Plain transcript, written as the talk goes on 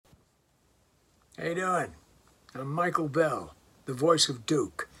How you doing? I'm Michael Bell, the voice of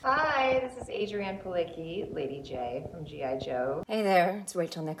Duke. Hi, this is Adrienne Palicki, Lady J from G.I. Joe. Hey there, it's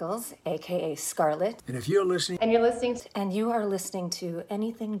Rachel Nichols, aka Scarlett. And if you're listening... And you're listening to... And you are listening to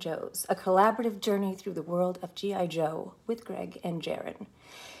Anything Joe's, a collaborative journey through the world of G.I. Joe with Greg and Jaren.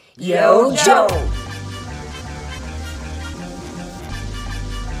 Yo, Joe!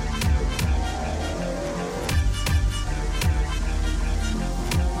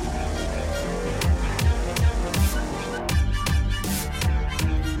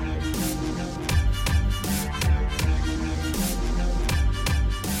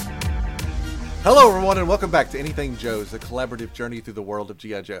 Hello, everyone, and welcome back to Anything Joe's, a collaborative journey through the world of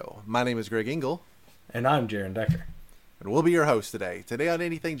G.I. Joe. My name is Greg Engel. And I'm Jaren Decker. And we'll be your host today. Today on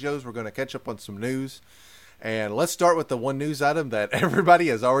Anything Joe's, we're going to catch up on some news. And let's start with the one news item that everybody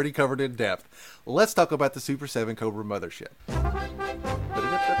has already covered in depth. Let's talk about the Super 7 Cobra Mothership.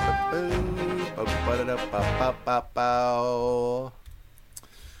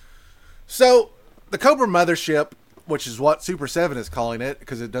 So, the Cobra Mothership, which is what Super 7 is calling it,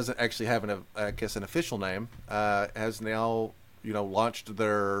 because it doesn't actually have an official name, has now, launched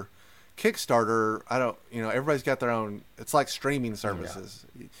their Kickstarter. Everybody's got their own. It's like streaming services.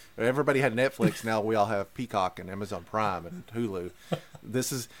 Yeah. Everybody had Netflix. Now we all have Peacock and Amazon Prime and Hulu.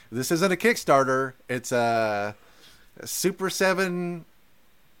 This isn't a Kickstarter. It's a Super 7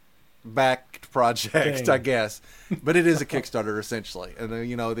 backed project, I guess. But it is a Kickstarter essentially. And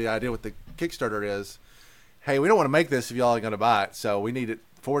the idea with the Kickstarter is, hey, we don't want to make this if y'all are going to buy it, so we need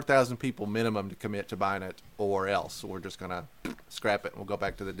 4,000 people minimum to commit to buying it, or else we're just going to scrap it and we'll go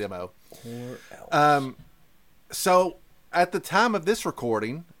back to the demo. Or else. So at the time of this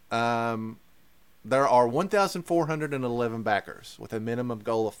recording, there are 1,411 backers with a minimum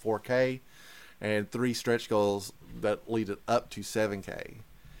goal of 4K and 3 stretch goals that lead it up to 7K.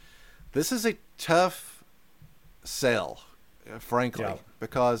 This is a tough sell, frankly,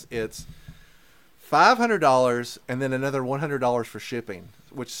 because it's $500 and then another $100 for shipping,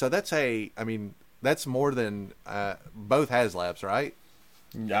 that's more than both HasLabs, right?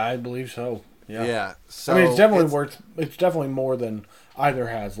 I believe so. Yeah. So it's definitely it's definitely more than either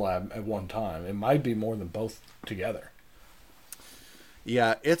HasLab at one time. It might be more than both together.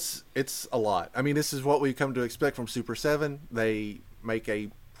 Yeah, it's a lot. This is what we come to expect from Super 7. They make a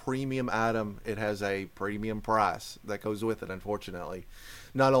premium item. It has a premium price that goes with it, unfortunately.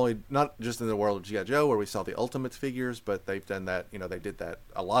 Not just in the world of G.I. Joe where we saw the Ultimates figures, but they've done that, they did that,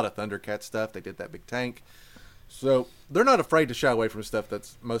 a lot of Thundercat stuff. They did that big tank. So they're not afraid to shy away from stuff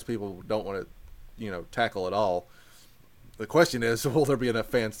that's most people don't want to, tackle at all. The question is, will there be enough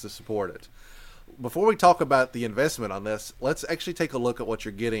fans to support it? Before we talk about the investment on this, let's actually take a look at what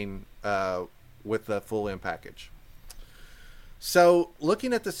you're getting with the full in package. So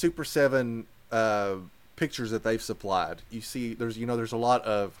looking at the Super 7 pictures that they've supplied, you see there's a lot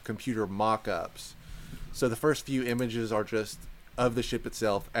of computer mock-ups. So the first few images are just of the ship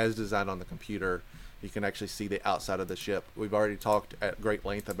itself as designed on the computer. You can actually see the outside of the ship. We've already talked at great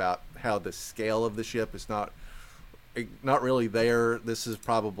length about how the scale of the ship is not really there. This is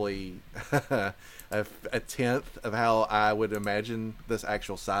probably a tenth of how I would imagine this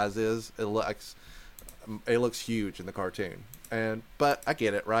actual size is. It looks huge in the cartoon. But I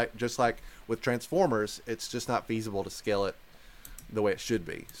get it, right? Just like with Transformers, it's just not feasible to scale it the way it should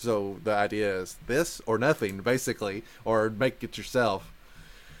be. So the idea is this or nothing, basically, or make it yourself.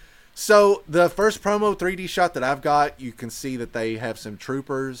 So the first promo 3D shot that I've got, you can see that they have some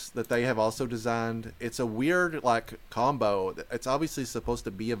troopers that they have also designed. It's a weird combo. It's obviously supposed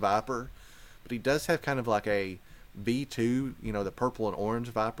to be a Viper, but he does have kind of like a V2, the purple and orange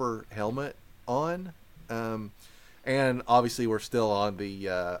Viper helmet on. And obviously we're still on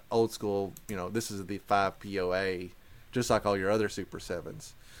the old school, this is the 5 POA, just like all your other Super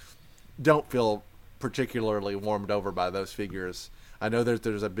 7s. Don't feel particularly warmed over by those figures. I know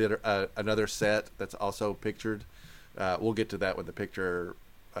there's a bit another set that's also pictured. We'll get to that when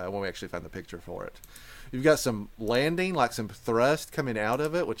we actually find the picture for it. You've got some landing, like some thrust coming out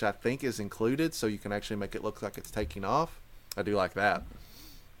of it, which I think is included, so you can actually make it look like it's taking off. I do like that.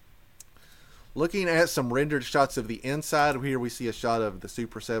 Looking at some rendered shots of the inside, here we see a shot of the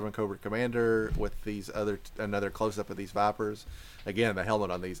Super 7 Cobra Commander with another close-up of these Vipers. Again, the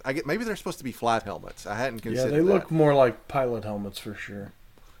helmet on these. Maybe they're supposed to be flat helmets. I hadn't considered that. Yeah, they look more like pilot helmets for sure.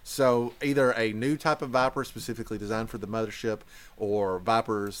 So either a new type of Viper specifically designed for the Mothership, or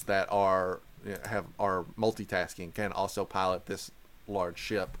Vipers that are multitasking, can also pilot this large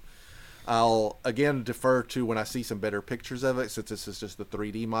ship. I'll again defer to when I see some better pictures of it, since this is just the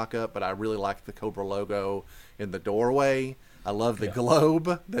 3D mock-up, but I really like the Cobra logo in the doorway. I love the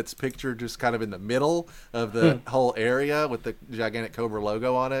globe that's pictured just kind of in the middle of the whole area with the gigantic Cobra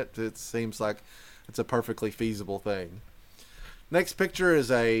logo on it. It seems like it's a perfectly feasible thing. Next picture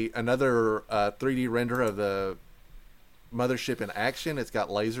is another 3D render of the Mothership in action. It's got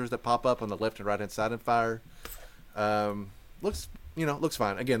lasers that pop up on the left and right hand side and fire. Looks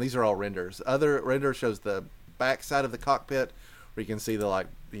fine. Again, these are all renders. Other render shows the back side of the cockpit, where you can see the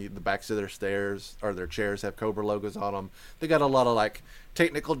backs of their stairs or their chairs have Cobra logos on them. They got a lot of like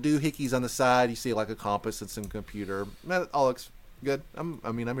technical doohickeys on the side. You see like a compass and some computer. That all looks good. I'm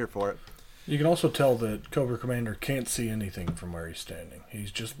here for it. You can also tell that Cobra Commander can't see anything from where he's standing.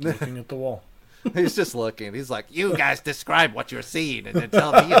 He's just looking at the wall. He's just looking. He's like, you guys describe what you're seeing and then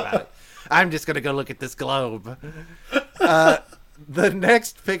tell me about it. I'm just going to go look at this globe. The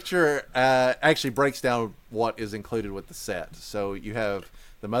next picture actually breaks down what is included with the set. So you have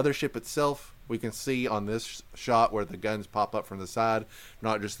the Mothership itself. We can see on this shot where the guns pop up from the side,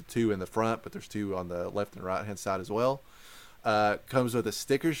 not just the two in the front, but there's two on the left and right hand side as well. Comes with a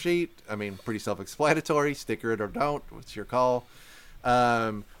sticker sheet. I mean, pretty self-explanatory. Sticker it or don't. What's your call?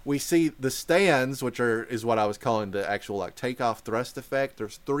 We see the stands, which is what I was calling the actual like takeoff thrust effect.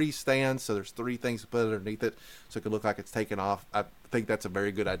 There's 3 stands, so there's 3 things to put underneath it, so it could look like it's taken off. I think that's a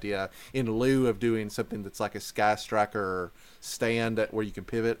very good idea. In lieu of doing something that's like a Sky Striker stand where you can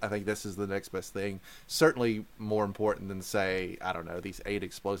pivot, I think this is the next best thing. Certainly more important than, say, I don't know, these 8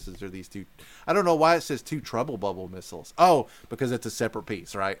 explosives or these 2. I don't know why it says 2 trouble bubble missiles. Oh, because it's a separate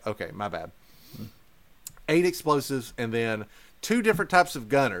piece, right? Okay, my bad. 8 explosives and then 2 different types of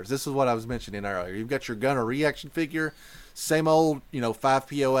gunners. This is what I was mentioning earlier. You've got your gunner reaction figure. Same old, 5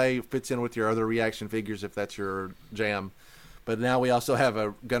 POA fits in with your other reaction figures if that's your jam. But now we also have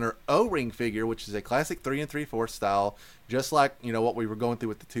a gunner O-ring figure, which is a classic 3 3/4 style, just like, what we were going through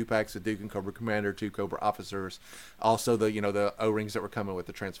with the 2 packs of Duke and Cobra Commander, 2 Cobra officers. Also the O-rings that were coming with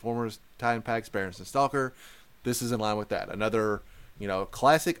the Transformers Titan packs, Barons and Stalker. This is in line with that. Another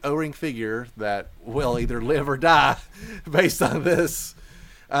classic O-ring figure that will either live or die based on this.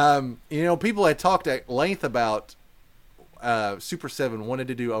 People had talked at length about Super 7 wanted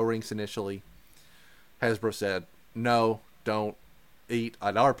to do O-rings initially. Hasbro said, no, don't eat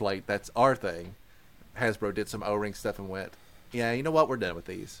on our plate. That's our thing. Hasbro did some O-ring stuff and went, yeah, you know what? We're done with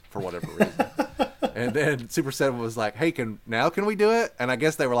these for whatever reason. And then Super 7 was like, hey, can we do it? And I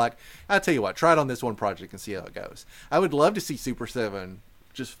guess they were like, I'll tell you what, try it on this one project and see how it goes. I would love to see Super 7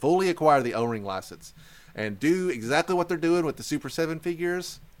 just fully acquire the O-ring license and do exactly what they're doing with the Super 7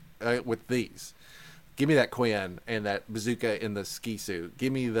 figures with these. Give me that Quinn and that bazooka in the ski suit.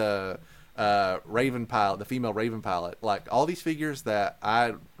 Give me the Raven pilot, the female Raven pilot. Like all these figures that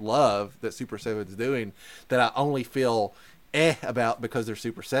I love that Super 7 is doing that I only feel about because they're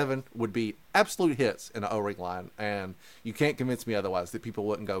Super 7 would be absolute hits in an O-ring line, and you can't convince me otherwise that people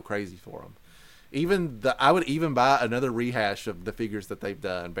wouldn't go crazy for them. I would even buy another rehash of the figures that they've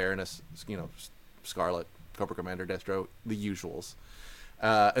done: Baroness, Scarlet, Cobra Commander, Destro, the usuals.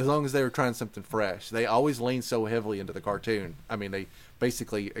 As long as they were trying something fresh. They always lean so heavily into the cartoon. I mean, they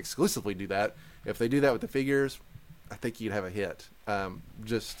basically exclusively do that. If they do that with the figures, I think you'd have a hit.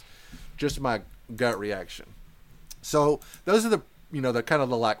 Just my gut reaction. So those are the the kind of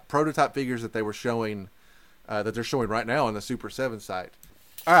the like prototype figures that they were showing, that they're showing right now on the Super 7 site.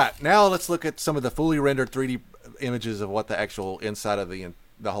 All right, now let's look at some of the fully rendered 3D images of what the actual inside of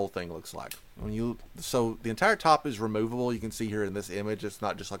the whole thing looks like. So the entire top is removable. You can see here in this image, it's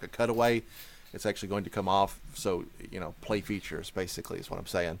not just like a cutaway. It's actually going to come off. So play features basically is what I'm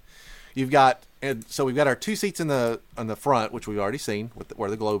saying. We've got our 2 seats on the front, which we've already seen where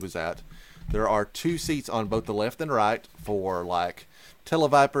the globe is at. There are 2 seats on both the left and right for like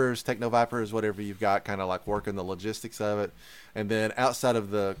Televipers, Technovipers, whatever you've got, kind of like working the logistics of it. And then outside of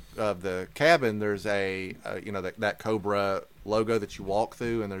the cabin, there's that Cobra logo that you walk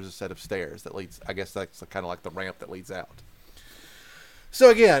through, and there's a set of stairs that leads. I guess that's kind of like the ramp that leads out. So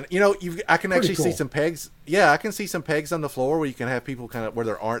again, I can actually see some pegs. Yeah, I can see some pegs on the floor where you can have people kind of where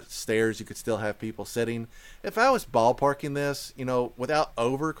there aren't stairs. You could still have people sitting. If I was ballparking this, without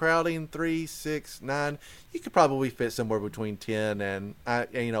overcrowding 3, 6, 9, you could probably fit somewhere between 10 and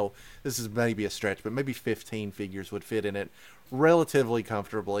this is maybe a stretch, but maybe 15 figures would fit in it relatively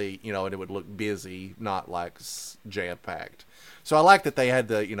comfortably. And it would look busy, not like jam packed. So I like that they had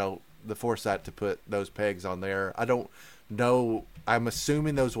the foresight to put those pegs on there. I don't know. I'm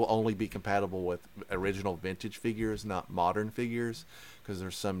assuming those will only be compatible with original vintage figures, not modern figures, because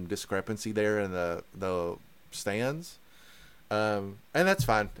there's some discrepancy there in the stands. And that's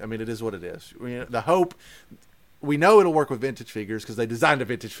fine. I mean, it is what it is. The hope, we know it'll work with vintage figures because they designed a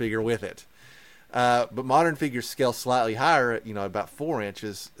vintage figure with it. But modern figures scale slightly higher, at, about 4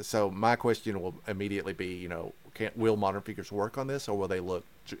 inches. So my question will immediately be, will modern figures work on this, or will they look,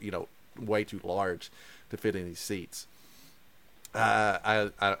 way too large to fit in these seats?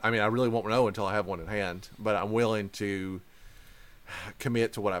 I really won't know until I have one in hand, but I'm willing to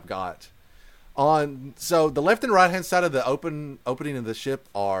commit to what I've got. So the left and right hand side of the opening of the ship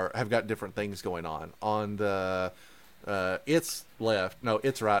have got different things going on. On the its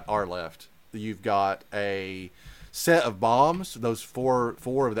right, our left, you've got a set of bombs. Those four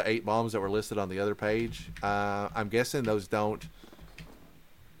of the 8 bombs that were listed on the other page. I'm guessing those don't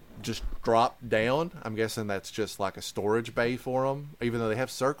just drop down. I'm guessing that's just like a storage bay for them. Even though they have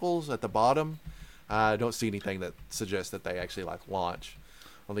circles at the bottom, I don't see anything that suggests that they actually like launch.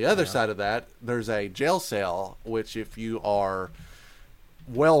 On the other side of that, there's a jail cell, which if you are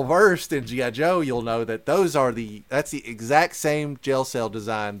well versed in G.I. Joe, you'll know that that's the exact same jail cell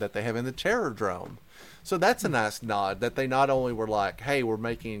design that they have in the Terrordrome. So that's a nice nod that they not only were like, hey, we're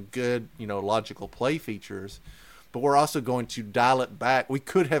making good, logical play features, but we're also going to dial it back. We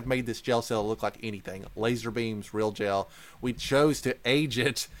could have made this jail cell look like anything. Laser beams, real gel. We chose to age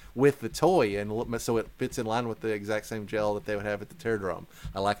it with the toy, and so it fits in line with the exact same gel that they would have at the Terrordrome.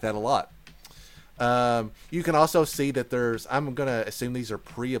 I like that a lot. You can also see that I'm going to assume these are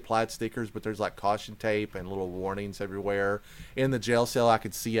pre-applied stickers, but there's like caution tape and little warnings everywhere. In the jail cell, I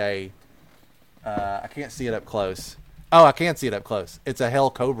could see I can't see it up close. Oh, I can see it up close. It's a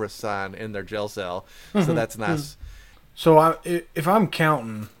Hell Cobra sign in their jail cell, so that's nice. So if I'm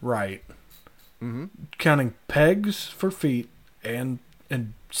counting right, counting pegs for feet and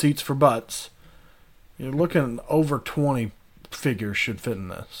seats for butts, you're looking over 20 figures should fit in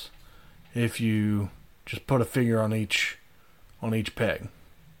this. If you just put a figure on each peg.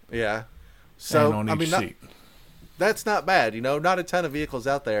 Yeah. So and on each seat. That's not bad. Not a ton of vehicles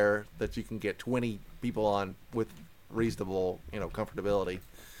out there that you can get 20 people on with reasonable, comfortability.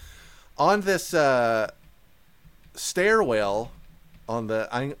 On this stairwell, on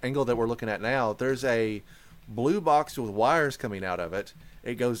the angle that we're looking at now, there's a blue box with wires coming out of it.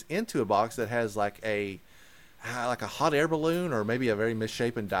 It goes into a box that has like a hot air balloon or maybe a very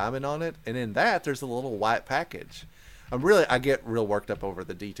misshapen diamond on it, and in that there's a little white package. I get real worked up over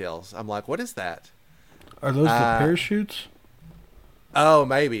the details. I'm like, what is that? Are those the parachutes? Oh,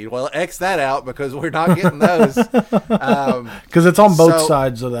 maybe. Well, X that out because we're not getting those. Because it's on both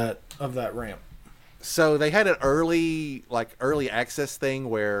sides of that ramp. So they had an early access thing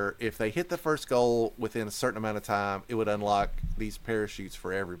where if they hit the first goal within a certain amount of time, it would unlock these parachutes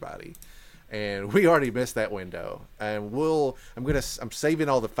for everybody. And we already missed that window. And I'm saving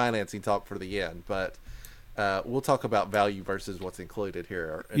all the financing talk for the end, but we'll talk about value versus what's included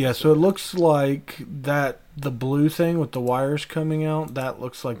here. Yeah, so it looks like the blue thing with the wires coming out, that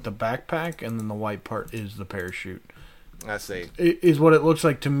looks like the backpack, and then the white part is the parachute. I see. Is what it looks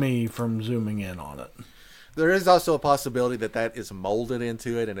like to me from zooming in on it. There is also a possibility that is molded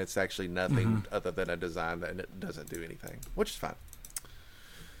into it, and it's actually nothing other than a design that it doesn't do anything, which is fine.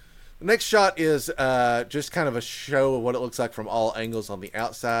 The next shot is just kind of a show of what it looks like from all angles on the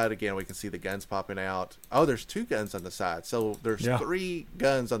outside. Again, we can see the guns popping out. Oh, there's 2 guns on the side. So there's 3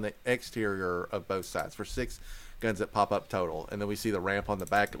 guns on the exterior of both sides for 6 guns that pop up total. And then we see the ramp on the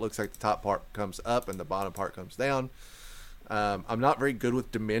back. It looks like the top part comes up and the bottom part comes down. I'm not very good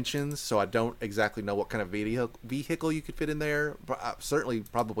with dimensions, so I don't exactly know what kind of vehicle you could fit in there. Certainly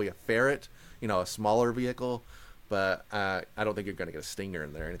probably a Ferret, a smaller vehicle. But I don't think you're going to get a Stinger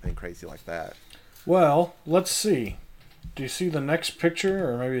in there or anything crazy like that. Well, let's see. Do you see the next picture,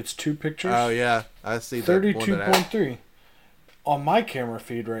 or maybe it's 2 pictures? Oh, yeah. I see 32.3. On my camera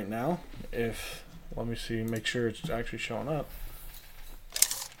feed right now, let me see, make sure it's actually showing up.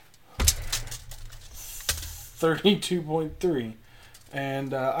 32.3.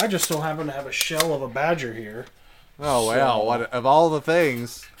 And I just so happen to have a shell of a badger here. Oh, wow. What, of all the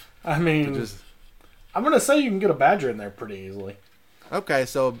things. I mean, I'm going to say you can get a badger in there pretty easily. Okay,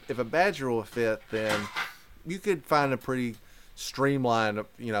 so if a badger will fit, then you could find a pretty streamlined,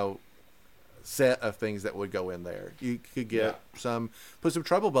 set of things that would go in there. You could get put some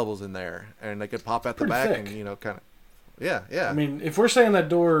trouble bubbles in there, and they could pop out the back thick. And, kind of. Yeah. I mean, if we're saying that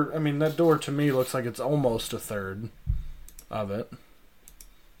door to me looks like it's almost a third of it.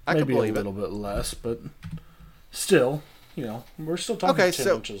 Maybe a little bit less, but still, we're still talking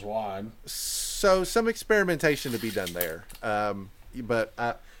 10 inches wide. So some experimentation to be done there. But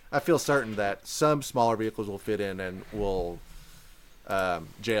I feel certain that some smaller vehicles will fit in and will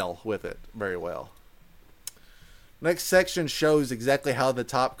gel with it very well. Next section shows exactly how the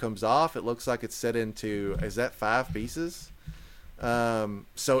top comes off. It looks like it's set into, is that 5 pieces?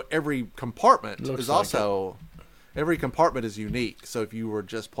 So every compartment Looks is like also every compartment is unique. So if you were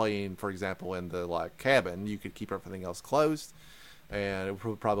just playing, for example, in the like cabin, you could keep everything else closed, and it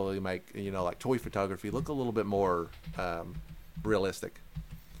would probably make like toy photography look a little bit more realistic.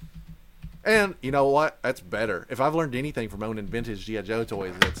 And you know what? That's better. If I've learned anything from owning vintage G.I. Joe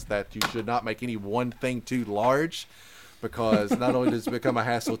toys, it's that you should not make any one thing too large, because not only does it become a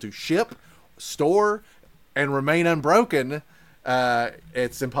hassle to ship, store, and remain unbroken,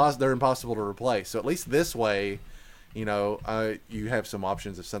 it's they're impossible to replace. So at least this way, you have some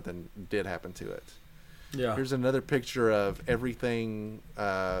options if something did happen to it. Yeah. Here's another picture of everything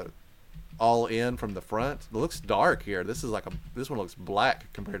all in from the front. It looks dark here. This one looks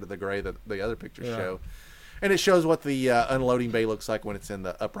black compared to the gray that the other pictures show. And it shows what the unloading bay looks like when it's in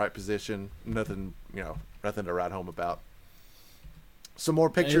the upright position. Nothing to write home about. Some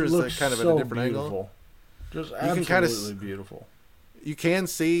more pictures kind of so at a different beautiful. angle. Just You can absolutely beautiful. You can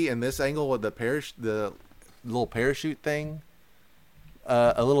see in this angle with the little parachute thing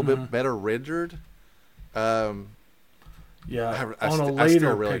a little bit better rendered. Yeah, I on a still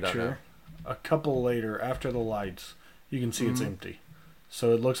later really don't know. picture, a couple later, after the lights, you can see it's empty.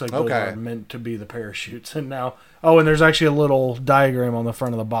 So it looks like those are meant to be the parachutes. And now, and there's actually a little diagram on the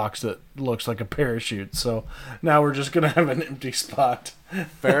front of the box that looks like a parachute. So now we're just going to have an empty spot.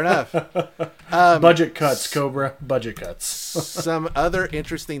 Fair enough. Budget cuts, Cobra. Budget cuts. Some other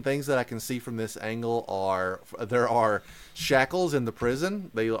interesting things that I can see from this angle there are shackles in the prison.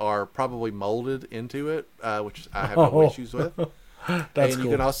 They are probably molded into it, which I have no issues with. That's and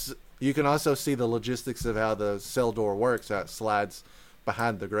cool. You can also see the logistics of how the cell door works. How it slides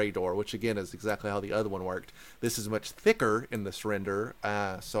behind the gray door, which again is exactly how the other one worked. This is much thicker in this render,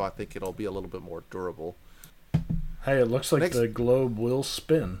 so I think it'll be a little bit more durable. Hey, it looks like the globe will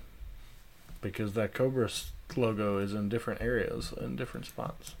spin because that Cobra logo is in different areas in different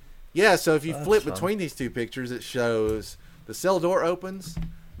spots. Yeah, so if you flip fun. between these two pictures, it shows the cell door opens.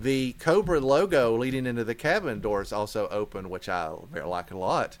 The Cobra logo leading into the cabin door is also open, which I like a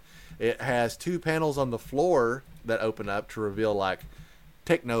lot. It has two panels on the floor that open up to reveal like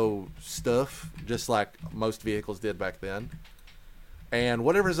techno stuff, just like most vehicles did back then. And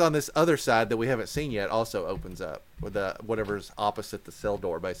whatever's on this other side that we haven't seen yet also opens up with whatever's opposite the cell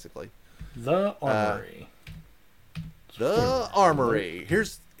door, basically. The armory. The armory.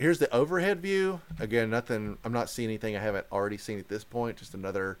 Here's the overhead view. Again, nothing. I'm not seeing anything I haven't already seen at this point. Just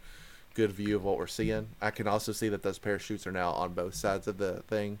another good view of what we're seeing. I can also see that those parachutes are now on both sides of the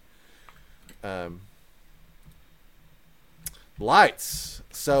thing. Lights.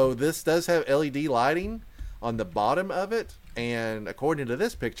 So this does have LED lighting on the bottom of it, and according to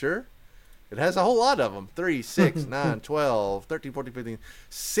this picture, it has a whole lot of them. 3, 6, 9, 12, 13, 14, 15,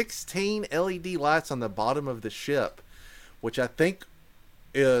 16 LED lights on the bottom of the ship, which I think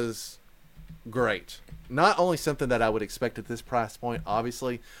is great. Not only something that I would expect at this price point,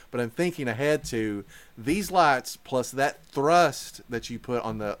 obviously, but I'm thinking ahead to these lights plus that thrust that you put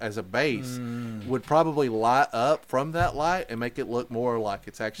on as a base would probably light up from that light and make it look more like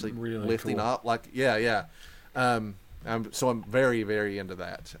it's actually really lifting cool. up. Like, yeah. I'm very, very into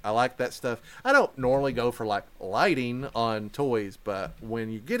that. I like that stuff. I don't normally go for like lighting on toys, but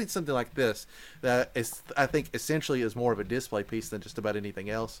when you're getting something like this, that is, I think, essentially is more of a display piece than just about anything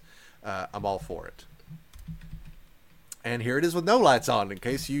else. I'm all for it. And here it is with no lights on, in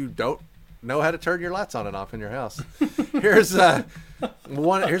case you don't know how to turn your lights on and off in your house. Here's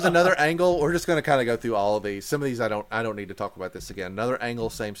another angle. We're just going to kind of go through all of these. Some of these I don't need to talk about this again. Another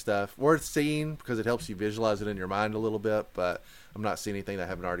angle, same stuff. Worth seeing because it helps you visualize it in your mind a little bit, but I'm not seeing anything that I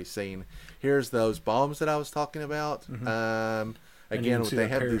haven't already seen. Here's those bombs that I was talking about. And you Again, can see they that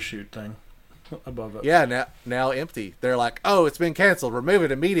have parachute thing above it. Yeah, now empty. They're like, oh, it's been canceled. Remove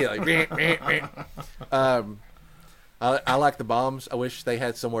it immediately. I like the bombs. I wish they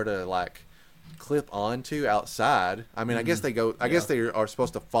had somewhere to like clip onto outside. I mean, I guess they go. I guess they are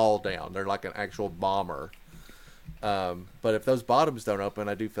supposed to fall down. They're like an actual bomber. But if those bottoms don't open,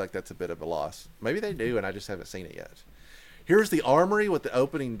 I do feel like that's a bit of a loss. Maybe they do, and I just haven't seen it yet. Here's the armory with the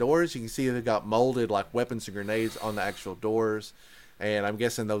opening doors. You can see they've got molded like weapons and grenades on the actual doors. And I'm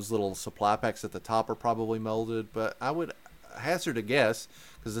guessing those little supply packs at the top are probably molded. But I would hazard a guess,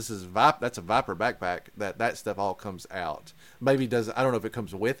 because that's a Viper backpack, that stuff all comes out. Maybe I don't know if it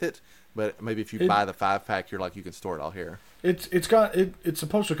comes with it, but maybe if you buy the 5-pack, you can store it all here. It's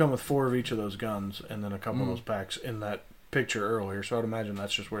supposed to come with 4 of each of those guns and then a couple of those packs in that picture earlier. So I'd imagine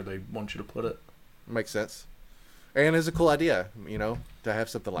that's just where they want you to put it. Makes sense. And it's a cool idea, to have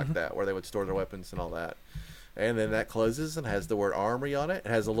something like that where they would store their weapons and all that. And then that closes and has the word armory on it. It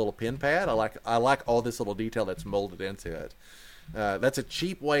has a little pin pad. I like all this little detail that's molded into it. That's a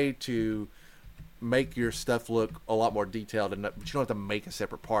cheap way to make your stuff look a lot more detailed, but you don't have to make a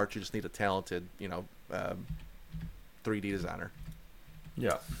separate part. You just need a talented, 3D designer.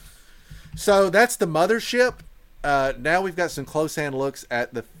 Yeah. So that's the Mothership. Now we've got some close-hand looks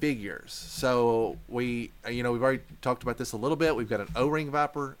at the figures. So we've already talked about this a little bit. We've got an O-ring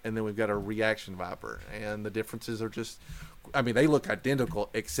Viper, and then we've got a reaction Viper. And the differences are just, they look identical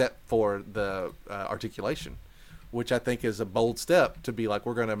except for the articulation, which I think is a bold step to be like,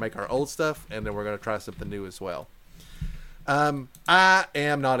 we're going to make our old stuff, and then we're going to try something new as well. I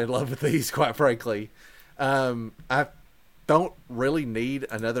am not in love with these, quite frankly. I don't really need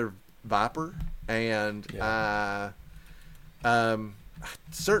another Viper, and I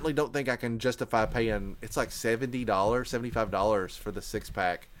certainly don't think I can justify paying. It's like $70, $75 for the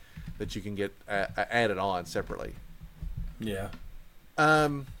 6-pack that you can get added on separately. Yeah.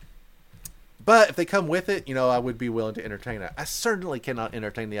 But if they come with it, I would be willing to entertain it. I certainly cannot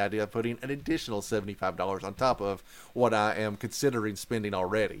entertain the idea of putting an additional $75 on top of what I am considering spending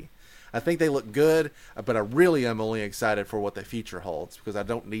already. I think they look good, but I really am only excited for what the future holds, because I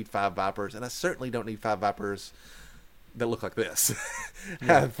don't need 5 Vipers, and I certainly don't need 5 Vipers that look like this.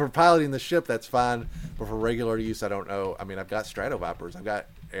 Yeah. For piloting the ship, that's fine, but for regular use, I don't know. I've got Strato Vipers, I've got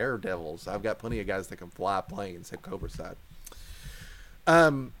Air Devils, I've got plenty of guys that can fly planes at Cobra side.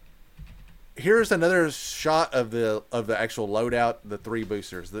 Here's another shot of the actual loadout, the 3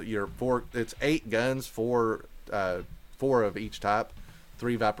 boosters. It's 8 guns, 4 of each type.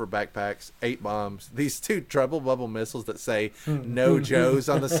 3 Viper backpacks, 8 bombs, these 2 trouble bubble missiles that say "No Joes"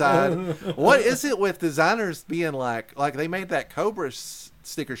 on the side. What is it with designers being like they made that Cobra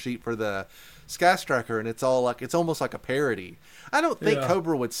sticker sheet for the Sky Striker, and it's all it's almost like a parody. I don't think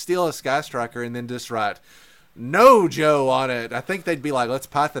Cobra would steal a Sky Striker and then just write "No Joe" on it. I think they'd be like, let's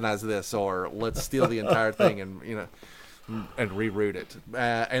Pythonize this, or let's steal the entire thing and reroute it.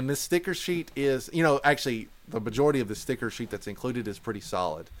 And this sticker sheet is, actually, the majority of the sticker sheet that's included is pretty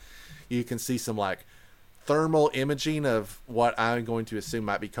solid. You can see some thermal imaging of what I'm going to assume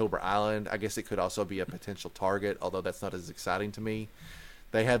might be Cobra Island. I guess it could also be a potential target, although that's not as exciting to me.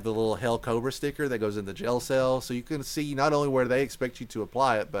 They have the little Hell Cobra sticker that goes in the gel cell, so you can see not only where they expect you to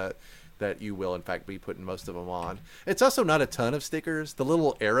apply it, but that you will in fact be putting most of them on. It's also not a ton of stickers. The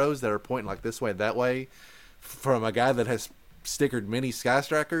little arrows that are pointing like this way and that way, from a guy that has stickered many Sky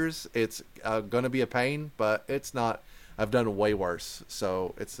Strikers, it's going to be a pain, but it's not. I've done way worse,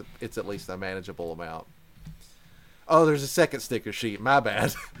 so it's at least a manageable amount. Oh, there's a second sticker sheet. My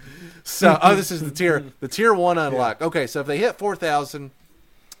bad. So, this is the tier 1 unlock. Yeah. Okay, so if they hit 4,000,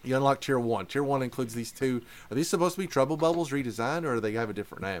 you unlock tier 1. Tier 1 includes these 2. Are these supposed to be Trouble Bubbles redesigned, or do they have a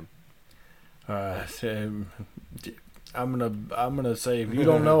different name? I'm gonna say, if you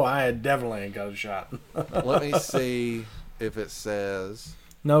don't know, I definitely ain't got a shot. Let me see if it says.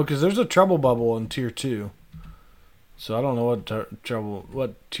 No, because there's a Trouble Bubble in tier 2, so I don't know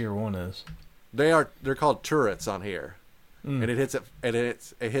what tier 1 is. They're called turrets on here, and it hits at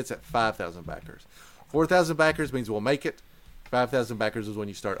 5,000 backers. 4,000 backers means we'll make it. 5,000 backers is when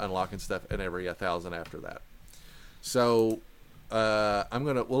you start unlocking stuff, and every 1,000 after that. So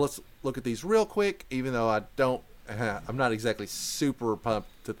let's look at these real quick, even though I'm not exactly super pumped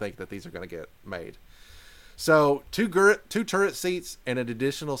to think that these are going to get made. So 2 turret seats and an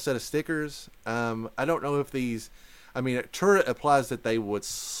additional set of stickers. I don't know if these, a turret applies that they would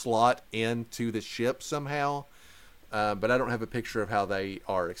slot into the ship somehow, but I don't have a picture of how they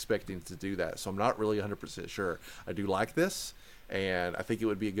are expecting to do that. So I'm not really 100% sure. I do like this, and I think it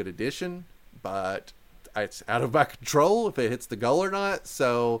would be a good addition, but it's out of my control if it hits the goal or not.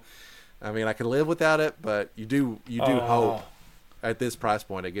 So, I can live without it, but you do hope at this price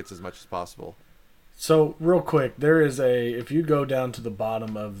point it gets as much as possible. So, real quick, there is if you go down to the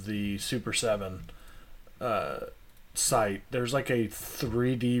bottom of the Super 7 site, there's a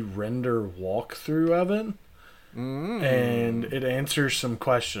 3D render walkthrough of it, and it answers some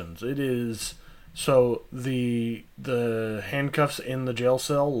questions. It is... So the handcuffs in the jail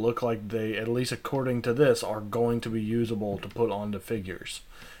cell look like they, at least according to this, are going to be usable to put onto figures.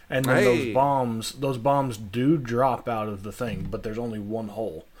 And then those bombs do drop out of the thing, but there's only one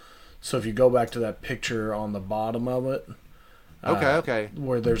hole. So if you go back to that picture on the bottom of it,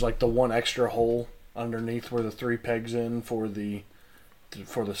 where there's the one extra hole underneath where the 3 pegs in for the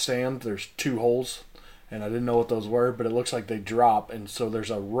stand, there's 2 holes, and I didn't know what those were, but it looks like they drop, and so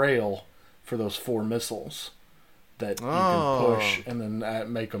there's a rail for those 4 missiles that you can push and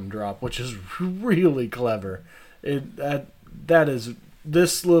then make them drop, which is really clever. This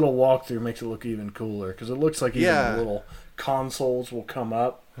little walkthrough makes it look even cooler, because it looks like even the little consoles will come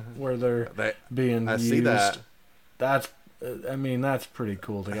up where they're being used. I see that. I mean, that's pretty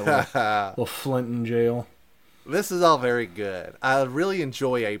cool to get a little Flint in jail. This is all very good. I really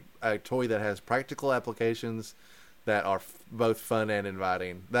enjoy a toy that has practical applications that are both fun and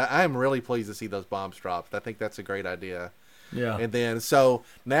inviting. I'm really pleased to see those bombs dropped. I think that's a great idea. Yeah. And then, so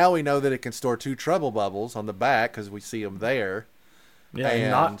now we know that it can store 2 trouble bubbles on the back because we see them there. Yeah,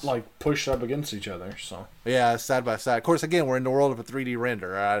 and not like pushed up against each other. So yeah, side by side. Of course, again, we're in the world of a 3D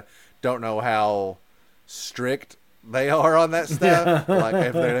render. I don't know how strict they are on that stuff. Like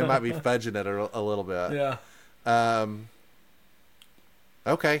if they might be fudging it a little bit. Yeah.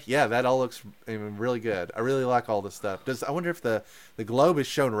 Okay, yeah, that all looks really good. I really like all this stuff. I wonder if the globe is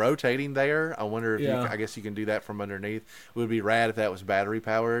shown rotating there. I wonder if I guess you can do that from underneath. It would be rad if that was battery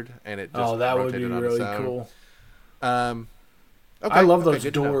powered and it just that would be rotated on really its own. Cool. Okay, I love those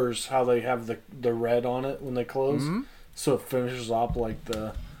doors, how they have the red on it when they close. Mm-hmm. So it finishes up like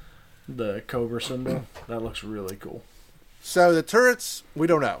the Cobra symbol. That looks really cool. So the turrets, we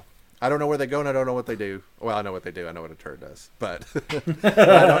don't know. I don't know where they go and I don't know what they do. Well, I know what they do. I know what a turret does. But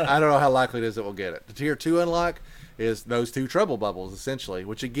I don't know how likely it is that we'll get it. The Tier 2 unlock is those 2 trouble bubbles, essentially.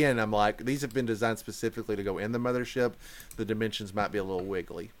 Which, again, I'm like, these have been designed specifically to go in the mothership. The dimensions might be a little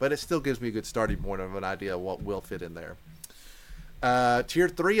wiggly. But it still gives me a good starting point of an idea of what will fit in there. Tier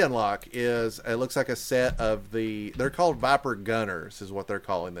 3 unlock is, it looks like a set of they're called Viper Gunners, is what they're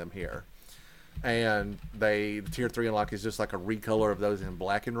calling them here. And the Tier 3 unlock is just like a recolor of those in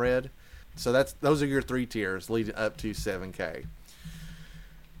black and red. So those are your 3 tiers leading up to 7K.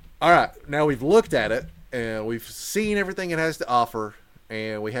 All right, now we've looked at it and we've seen everything it has to offer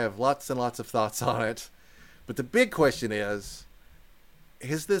and we have lots and lots of thoughts on it. But the big question is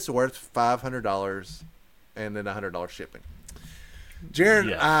this worth $500 and then $100 shipping? Jaren,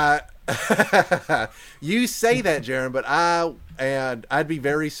 yes. You say that, Jaren, but I'd be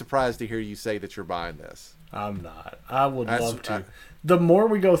very surprised to hear you say that you're buying this. I'm not. I would love to. The more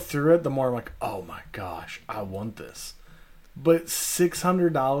we go through it, the more I'm like, oh my gosh, I want this. But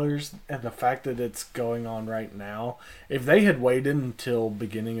 $600 and the fact that it's going on right now, if they had waited until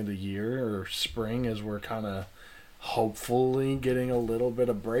beginning of the year or spring as we're kind of hopefully getting a little bit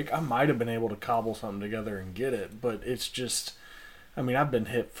of break, I might have been able to cobble something together and get it. But it's just... I mean, I've been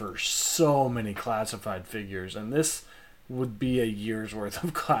hit for so many classified figures, and this would be a year's worth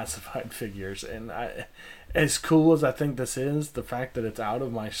of classified figures. And as cool as I think this is, the fact that it's out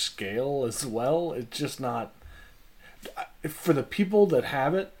of my scale as well, it's just not... For the people that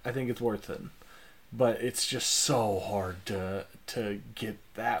have it, I think it's worth it. But it's just so hard to get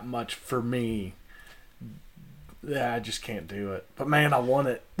that much for me. Yeah, I just can't do it. But man, I want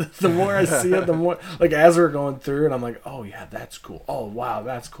it. The more I see it, the more, like, as we're going through it, I'm like, oh yeah, that's cool. Oh wow,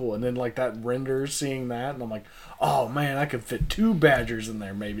 that's cool. And then like that render, seeing that, and I'm like, oh man, I could fit 2 Badgers in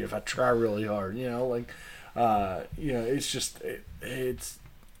there maybe if I try really hard. It's just it's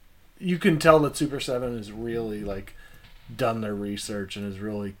you can tell that Super 7 is really like done their research and is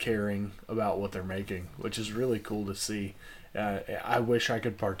really caring about what they're making, which is really cool to see. I wish I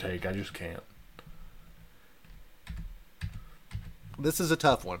could partake. I just can't. This is a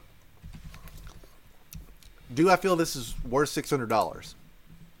tough one. Do I feel this is worth $600?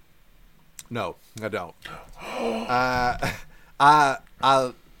 No, I don't. I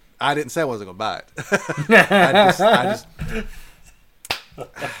didn't say I wasn't going to buy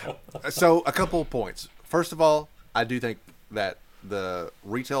it. So a couple of points. First of all, I do think that the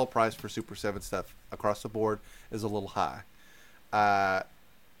retail price for Super 7 stuff across the board is a little high.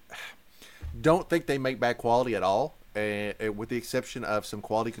 Don't think they make bad quality at all. With the exception of some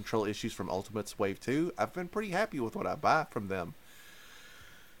quality control issues from Ultimates Wave 2, I've been pretty happy with what I buy from them.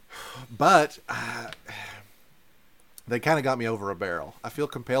 But they kind of got me over a barrel. I feel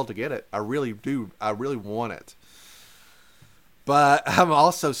compelled to get it. I really do. I really want it. But I'm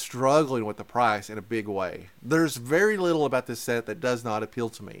also struggling with the price in a big way. There's very little about this set that does not appeal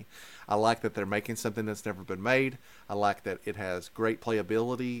to me. I like that they're making something that's never been made. I like that it has great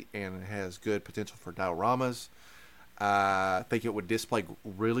playability and it has good potential for dioramas. I think it would display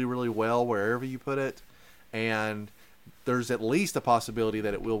really, really well wherever you put it. And there's at least a possibility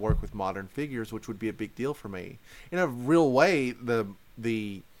that it will work with modern figures, which would be a big deal for me. In a real way,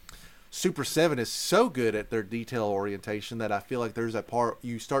 the Super 7 is so good at their detail orientation that I feel like there's a part,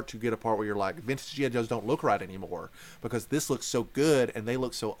 you start to get a part where you're like, vintage G.I. Joes don't look right anymore because this looks so good and they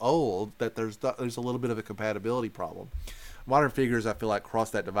look so old that there's a little bit of a compatibility problem. Modern figures, I feel like,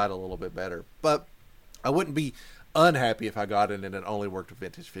 cross that divide a little bit better. But I wouldn't be unhappy if I got it and it only worked with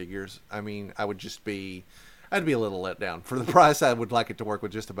vintage figures. I mean, I'd be a little let down. For the price, I would like it to work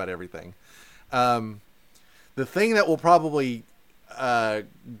with just about everything. The thing that will probably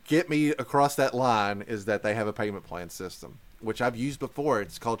get me across that line is that they have a payment plan system, which I've used before.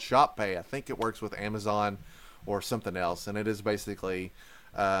 It's called Shop Pay. I think it works with Amazon or something else, and it is basically,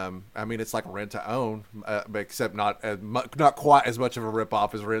 it's like rent to own, except not quite as much of a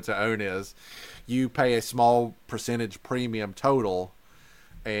ripoff as rent to own is. You pay a small percentage premium total,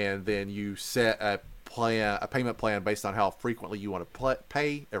 and then you set a payment plan based on how frequently you want to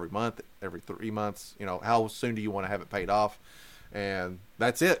pay, every month, every 3 months. How soon do you want to have it paid off, and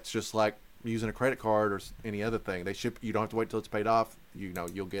that's it. It's just like using a credit card or any other thing. They ship. You don't have to wait till it's paid off.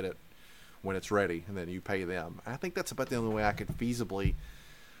 You'll get it when it's ready, and then you pay them. I think that's about the only way I could feasibly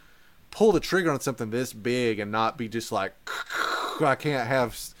pull the trigger on something this big and not be just like, I can't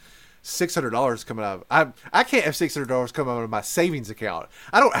have $600 coming out of, I can't have $600 coming out of my savings account.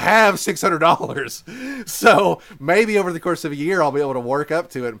 I don't have $600. So maybe over the course of a year, I'll be able to work up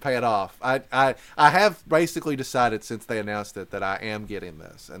to it and pay it off. I have basically decided since they announced it that I am getting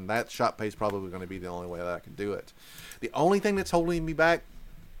this, and that Shop Pay is probably going to be the only way that I can do it. The only thing that's holding me back,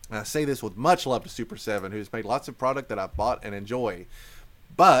 and I say this with much love to Super 7, who's made lots of product that I've bought and enjoy,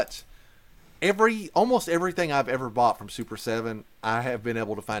 but almost everything I've ever bought from Super 7, I have been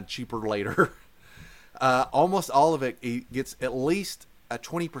able to find cheaper later. Almost all of it gets at least a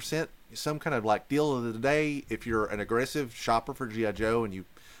 20%, some kind of like deal of the day. If you're an aggressive shopper for G.I. Joe and you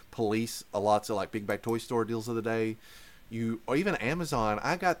police lots of like big bag toy store deals of the day, or even Amazon.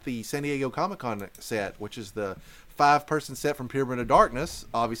 I got the San Diego Comic-Con set, which is the 5-person set from Pyramid of Darkness.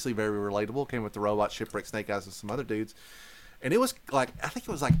 Obviously very relatable. Came with the robot, Shipwreck, Snake Eyes, and some other dudes. And it was like, I think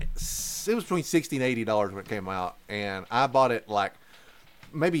it was between $60 and $80 when it came out. And I bought it like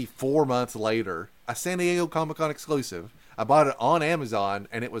maybe 4 months later, a San Diego Comic-Con exclusive. I bought it on Amazon,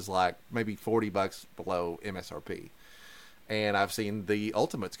 and it was like maybe $40 below MSRP. And I've seen the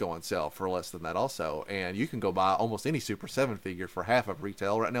Ultimates go on sale for less than that also. And you can go buy almost any Super 7 figure for half of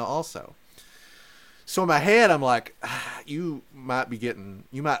retail right now also. So in my head, I'm like, you might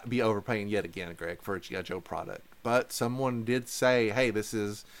be overpaying yet again, Greg, for a G.I. Joe product. But someone did say, hey, this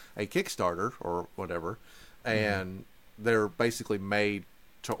is a Kickstarter or whatever, and they're basically made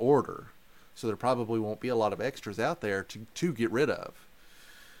to order. So there probably won't be a lot of extras out there to get rid of.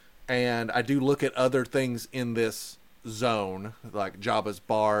 And I do look at other things in this zone, like Jabba's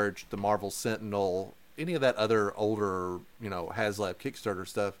Barge, the Marvel Sentinel, any of that other older, HasLab Kickstarter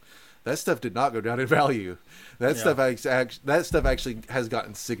stuff. That stuff did not go down in value. That stuff actually has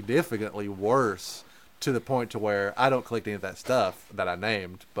gotten significantly worse, to the point to where I don't collect any of that stuff that I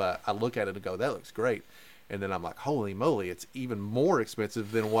named, but I look at it and go, that looks great. And then I'm like, holy moly, it's even more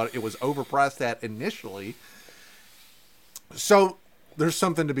expensive than what it was overpriced at initially. So there's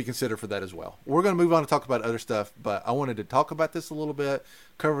something to be considered for that as well. We're going to move on to talk about other stuff, but I wanted to talk about this a little bit,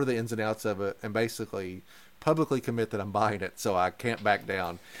 cover the ins and outs of it, and basically publicly commit that I'm buying it, so I can't back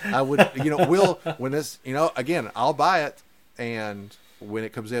down. I would, when this, again, I'll buy it, and when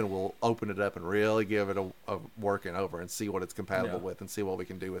it comes in, we'll open it up and really give it a working over and see what it's compatible with and see what we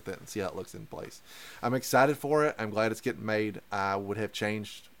can do with it and see how it looks in place. I'm excited for it. I'm glad it's getting made. I would have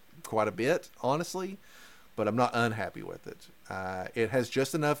changed quite a bit, honestly, but I'm not unhappy with it. It has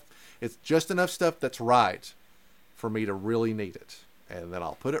just enough. It's just enough stuff that's right for me to really need it, and then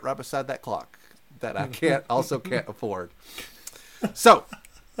I'll put it right beside that clock that I can't afford. So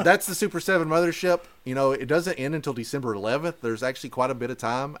that's the Super 7 Mothership. It doesn't end until December 11th. There's actually quite a bit of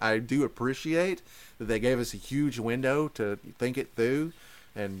time. I do appreciate that they gave us a huge window to think it through,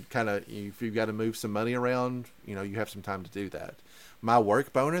 and kind of, if you've got to move some money around, you have some time to do that. My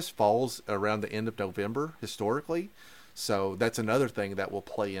work bonus falls around the end of November historically, so that's another thing that will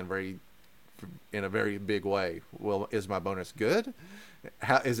play in a very big way. Well, is my bonus good?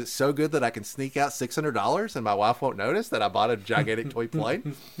 Is it so good that I can sneak out $600 and my wife won't notice that I bought a gigantic toy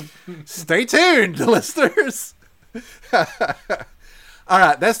plane? Stay tuned, listeners. All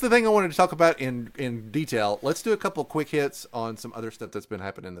right, that's the thing I wanted to talk about in detail. Let's do a couple quick hits on some other stuff that's been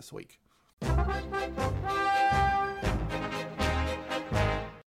happening this week.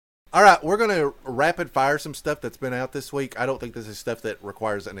 All right, we're going to rapid fire some stuff that's been out this week. I don't think this is stuff that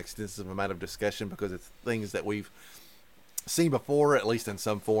requires an extensive amount of discussion because it's things that we've seen before, at least in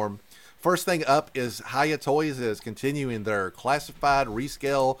some form. First thing up is Hiya Toys is continuing their classified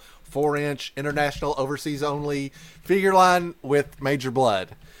rescale 4-inch international overseas only figure line with Major Bludd.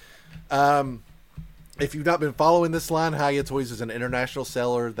 If you've not been following this line, Hiya Toys is an international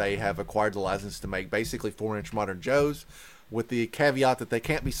seller. They have acquired the license to make basically 4-inch Modern Joes, with the caveat that they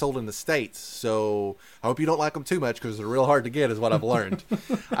can't be sold in the States. So I hope you don't like them too much because they're real hard to get, is what I've learned.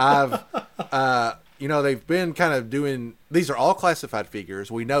 they've been kind of doing, these are all classified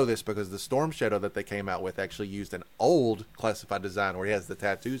figures. We know this because the Storm Shadow that they came out with actually used an old classified design where he has the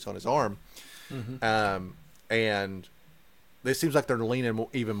tattoos on his arm. And it seems like they're leaning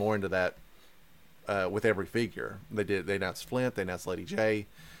even more into that with every figure. They announced Flint, they announced Lady J.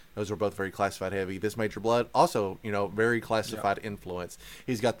 Those were both very classified heavy. This Major Bludd, also, very classified influence.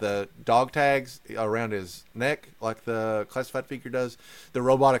 He's got the dog tags around his neck, like the classified figure does. The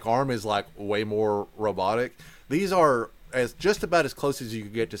robotic arm is like way more robotic. These are just about as close as you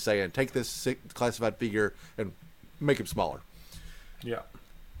could get to saying, take this classified figure and make him smaller. Yeah.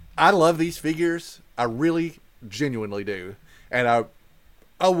 I love these figures. I really genuinely do. And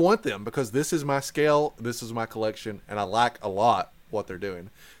I want them because this is my scale, this is my collection, and I like a lot what they're doing.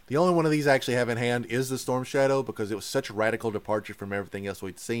 The only one of these I actually have in hand is the Storm Shadow because it was such a radical departure from everything else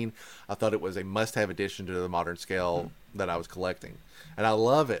we'd seen. I thought it was a must-have addition to the modern scale that I was collecting. And I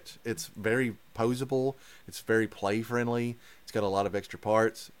love it. It's very posable. It's very play-friendly. It's got a lot of extra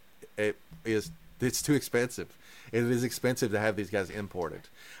parts. It's too expensive. It is expensive to have these guys imported.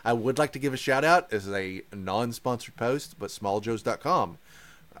 I would like to give a shout-out as a non-sponsored post, but smalljoes.com.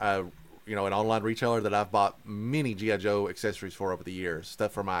 An online retailer that I've bought many G.I. Joe accessories for over the years.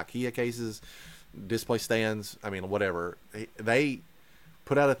 Stuff for my IKEA cases, display stands, whatever. They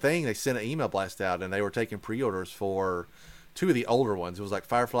put out a thing. They sent an email blast out, and they were taking pre-orders for two of the older ones. It was like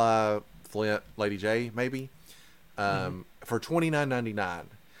Firefly, Flint, Lady J, maybe, for $29.99.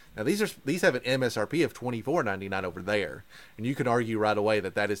 Now these have an MSRP of $24.99 over there, and you can argue right away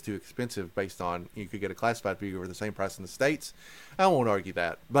that is too expensive based on you could get a classified figure for the same price in the States. I won't argue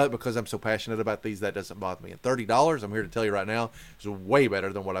that, but because I'm so passionate about these, that doesn't bother me. And $30, I'm here to tell you right now, is way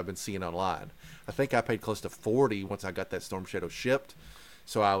better than what I've been seeing online. I think I paid close to $40 once I got that Storm Shadow shipped,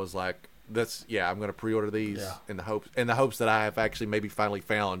 so I was like, I'm going to pre-order these in the hopes that I have actually maybe finally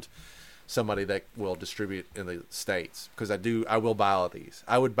found somebody that will distribute in the States, because I will buy all of these.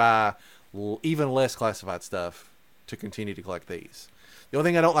 I would buy even less classified stuff to continue to collect these. The only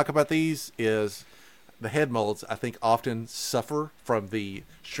thing I don't like about these is the head molds. I think often suffer from the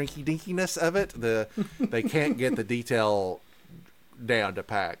shrinky dinkiness of it. They can't get the detail down to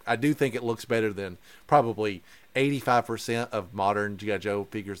pack. I do think it looks better than probably 85% of modern G.I. Joe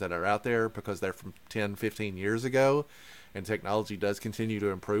figures that are out there because they're from 10, 15 years ago. And technology does continue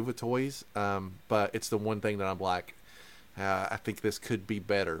to improve with toys, but it's the one thing that I'm like, I think this could be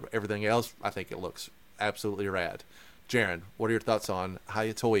better. Everything else, I think it looks absolutely rad. Jaren, what are your thoughts on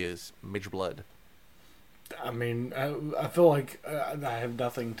Hiya Toys Major Bludd? I feel like I have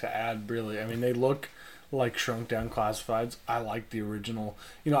nothing to add, really. They look like shrunk down classifieds. I like the original.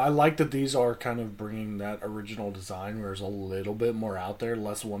 I like that these are kind of bringing that original design where there's a little bit more out there,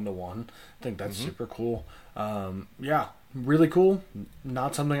 less one-to-one. I think that's super cool. Really cool.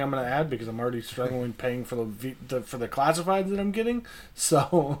 Not something I'm going to add because I'm already struggling paying for the classifieds that I'm getting.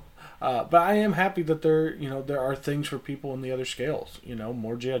 So, but I am happy that there are things for people in the other scales.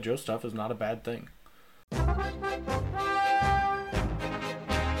 More G.I. Joe stuff is not a bad thing.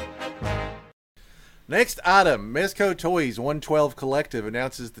 Next item, Mezco Toys 112 Collective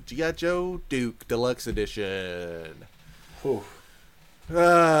announces the G.I. Joe Duke Deluxe Edition.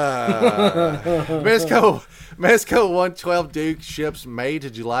 Mezco 112 Duke ships May to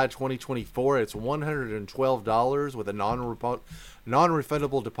July 2024. It's $112 with a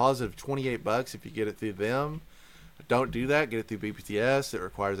non-refundable deposit of $28 if you get it through them. Don't do that. Get it through BPTS. It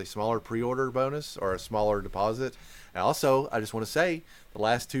requires a smaller pre-order bonus or a smaller deposit. And also, I just want to say, the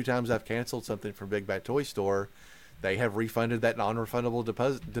last 2 times I've canceled something from Big Bad Toy Store, they have refunded that non-refundable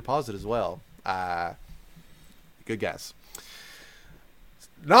deposit as well. Good guess.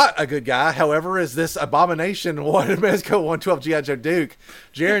 Not a good guy, however, is this abomination Mezco 112 G.I. Joe Duke.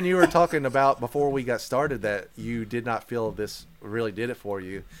 Jaren, you were talking about before we got started that you did not feel this really did it for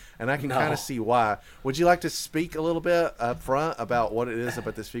you, and I can kind of see why. Would you like to speak a little bit up front about what it is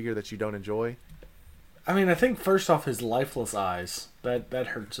about this figure that you don't enjoy? I think first off, his lifeless eyes, that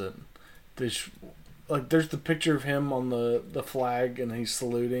hurts it. There's the picture of him on the flag and he's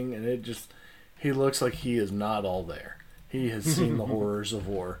saluting, and he looks like he is not all there. He has seen the horrors of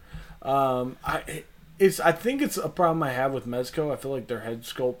war. I think it's a problem I have with Mezco. I feel like their head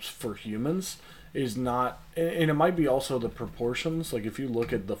sculpts for humans is not, and it might be also the proportions. Like if you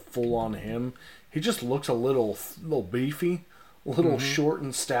look at the full on him, he just looks a little beefy, a little short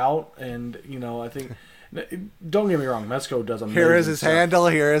and stout, and I think. Don't get me wrong, Mezco does amazing Here is his stuff. handle,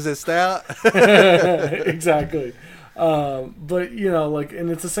 here is his stout. Exactly. But and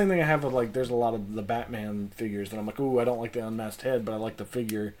it's the same thing I have with there's a lot of the Batman figures that I'm like, ooh, I don't like the unmasked head, but I like the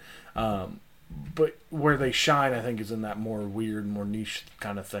figure. but where they shine, I think, is in that more weird, more niche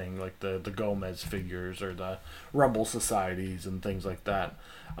kind of thing, like the Gomez figures or the Rumble Societies and things like that.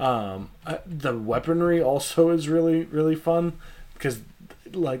 The weaponry also is really, really fun because,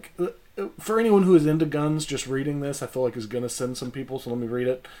 like, for anyone who is into guns, just reading this, I feel like is going to send some people, so let me read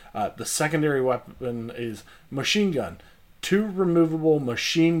it. The secondary weapon is machine gun. 2 removable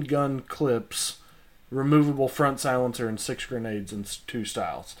machine gun clips, removable front silencer, and 6 grenades in 2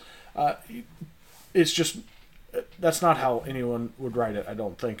 styles. It's just, that's not how anyone would write it, I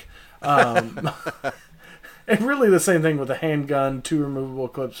don't think. And really the same thing with a handgun, 2 removable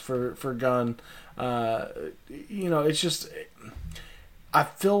clips for gun. It's just, I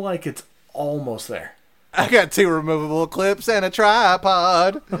feel like it's almost there. I got 2 removable clips and a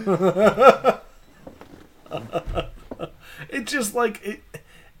tripod. It's just like,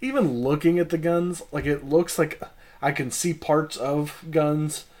 even looking at the guns, like it looks like I can see parts of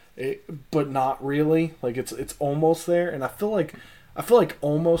guns, but not really. Like it's almost there, and I feel like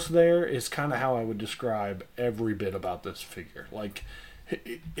almost there is kind of how I would describe every bit about this figure. Like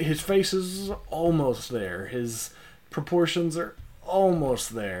his face is almost there, his proportions are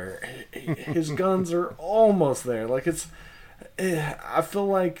almost there, his guns are almost there. Like I feel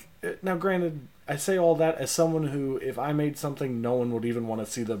like, now granted, I say all that as someone who, if I made something, no one would even want to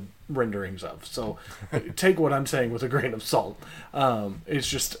see the renderings of. So take what I'm saying with a grain of salt. It's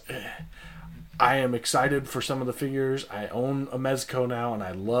just, I am excited for some of the figures. I own a Mezco now, and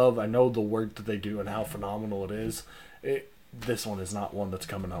I know the work that they do and how phenomenal it is. This one is not one that's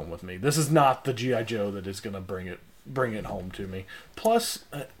coming home with me. This is not the G.I. Joe that is going to bring it home to me. Plus,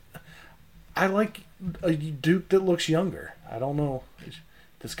 I like a Duke that looks younger. I don't know.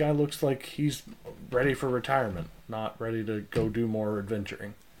 This guy looks like he's ready for retirement, not ready to go do more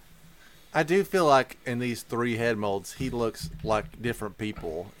adventuring. I do feel like in these 3 head molds, he looks like different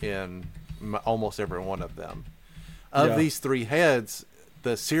people in almost every one of them. Of these 3 heads,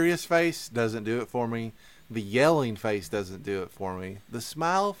 the serious face doesn't do it for me. The yelling face doesn't do it for me. The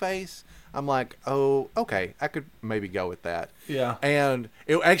smile face, I'm like, oh, okay, I could maybe go with that. Yeah. And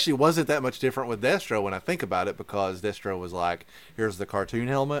it actually wasn't that much different with Destro when I think about it, because Destro was like, here's the cartoon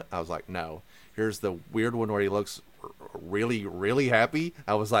helmet. I was like, no. Here's the weird one where he looks really, really happy.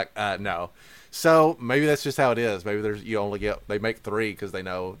 I was like, no. So maybe that's just how it is. Maybe they make 3 because they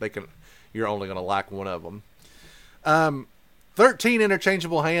know you're only going to like one of them. 13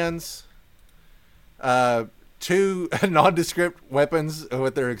 interchangeable hands. 2 nondescript weapons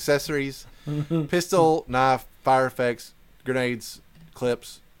with their accessories. Pistol, knife, fire effects, grenades,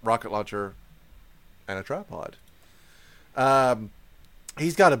 clips, rocket launcher, and a tripod.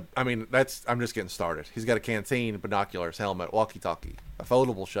 He's got I'm just getting started. He's got a canteen, binoculars, helmet, walkie-talkie, a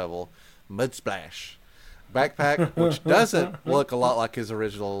foldable shovel, mud splash, backpack, which doesn't look a lot like his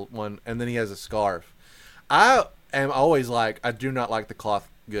original one, and then he has a scarf. I am always like, I do not like the cloth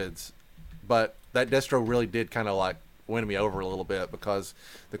goods, but that Destro really did kind of like win me over a little bit, because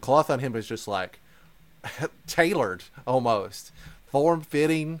the cloth on him is just like tailored almost,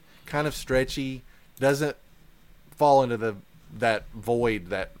 form-fitting, kind of stretchy, doesn't fall into that void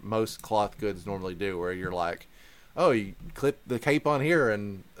that most cloth goods normally do, where you're like, oh, you clip the cape on here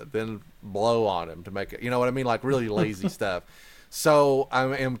and then blow on him to make it, you know what I mean? Like really lazy stuff. So I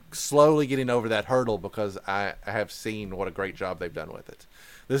am slowly getting over that hurdle, because I have seen what a great job they've done with it.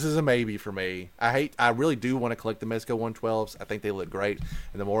 This is a maybe for me. I really do want to collect the Mezco 112s. I think they look great,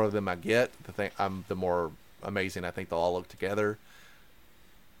 and the more of them I get, the more amazing I think they'll all look together.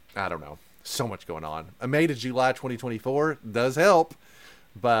 I don't know. So much going on. A May to July 2024 does help,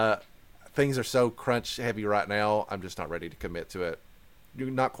 but things are so crunch heavy right now, I'm just not ready to commit to it.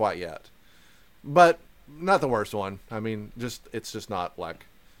 Not quite yet. But not the worst one. I mean, it's just not like,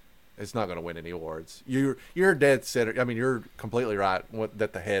 it's not going to win any awards. You're dead center. I mean, you're completely right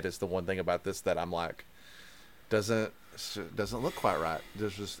that the head is the one thing about this that I'm like, doesn't look quite right.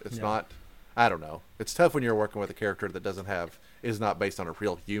 It's not. I don't know. It's tough when you're working with a character that is not based on a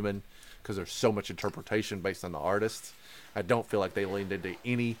real human, because there's so much interpretation based on the artists. I don't feel like they leaned into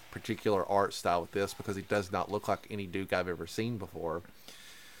any particular art style with this, because he does not look like any Duke I've ever seen before.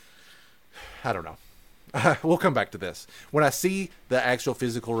 I don't know. We'll come back to this. When I see the actual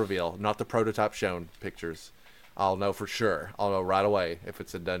physical reveal, not the prototype shown pictures, I'll know for sure. I'll know right away if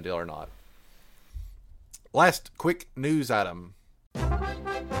it's a done deal or not. Last quick news item.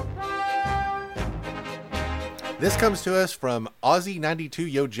 This comes to us from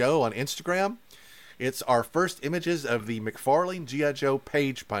Aussie92YoJo on Instagram. It's our first images of the McFarlane G.I. Joe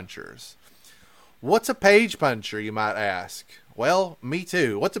page punchers. What's a page puncher, you might ask? Well, me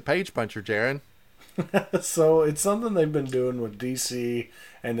too. What's a page puncher, Jaren? So it's something they've been doing with DC,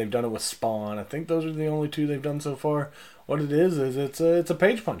 and they've done it with Spawn. I think those are the only two they've done so far. What it is it's a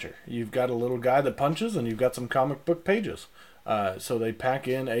page puncher. You've got a little guy that punches, and you've got some comic book pages. So they pack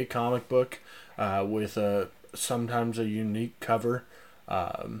in a comic book with sometimes a unique cover,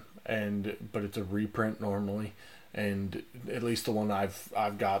 but it's a reprint normally, and at least the one I've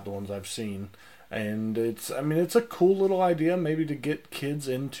got, the ones I've seen. And it's a cool little idea, maybe to get kids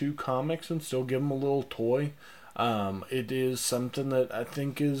into comics and still give them a little toy. It is something that I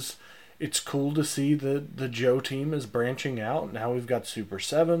think it's cool to see that the Joe team is branching out. Now we've got Super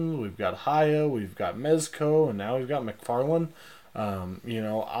 7, we've got Hiya, we've got Mezco, and now we've got McFarlane.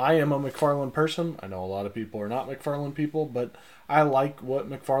 I am a McFarlane person. I know a lot of people are not McFarlane people, but I like what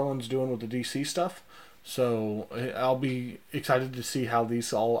McFarlane's doing with the DC stuff. So I'll be excited to see how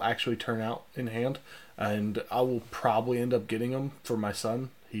these all actually turn out in hand, and I will probably end up getting them for my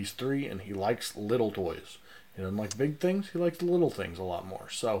son. He's 3 and he likes little toys. He doesn't like big things. He likes little things a lot more.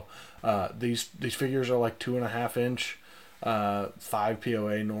 So these figures are like 2.5 inch, 5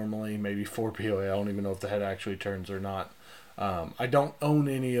 POA normally, maybe 4 POA. I don't even know if the head actually turns or not. I don't own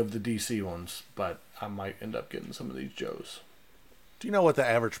any of the DC ones, but I might end up getting some of these Joes. Do you know what the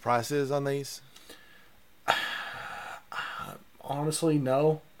average price is on these? Honestly,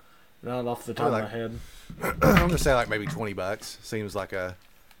 no. Not off the top of my head. I'm going to say like maybe $20. Seems like a...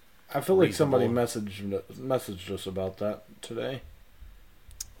 I feel like somebody reasonable. messaged us about that today.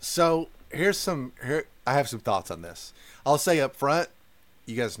 So I have some thoughts on this. I'll say up front,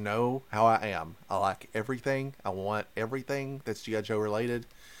 you guys know how I am. I like everything. I want everything that's G.I. Joe related.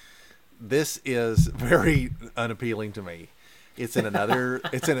 This is very unappealing to me. It's in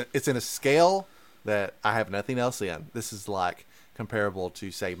it's in a scale that I have nothing else in. This is like comparable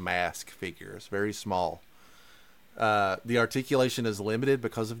to, say, Mask figures, very small. The articulation is limited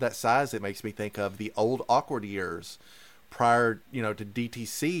because of that size. It makes me think of the old Awkward years. Prior, to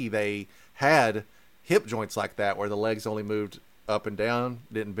DTC, they had hip joints like that where the legs only moved up and down,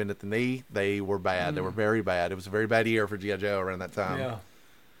 didn't bend at the knee. They were bad. They were very bad. It was a very bad year for G.I. Joe around that time.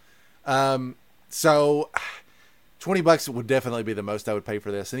 Yeah. So $20 would definitely be the most I would pay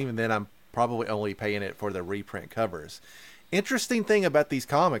for this. And even then, I'm probably only paying it for the reprint covers. Interesting thing about these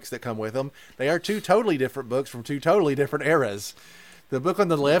comics that come with them, they are 2 totally different books from 2 totally different eras. The book on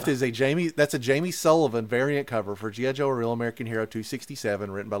the left is a Jamie Sullivan variant cover for G.I. Joe: A Real American Hero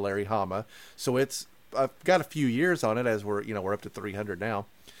 267, written by Larry Hama. So I've got a few years on it, as we're up to 300 now.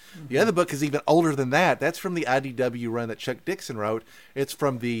 Mm-hmm. The other book is even older than that. That's from the IDW run that Chuck Dixon wrote. It's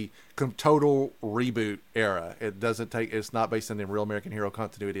from the total reboot era. It's not based on the Real American Hero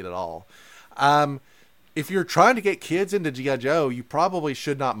continuity at all. If you're trying to get kids into G.I. Joe, you probably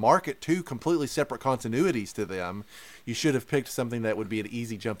should not market 2 completely separate continuities to them. You should have picked something that would be an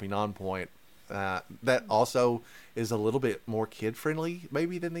easy jumping on point. That also is a little bit more kid-friendly,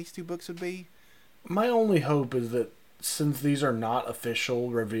 maybe, than these 2 books would be. My only hope is that since these are not official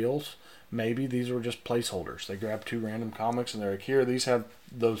reveals, maybe these were just placeholders. They grabbed 2 random comics and they're like, here, these have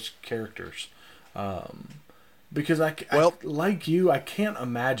those characters. Because I can't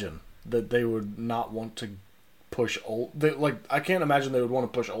imagine that they would not want to push old... I can't imagine they would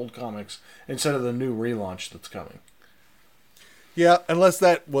want to push old comics instead of the new relaunch that's coming. Yeah, unless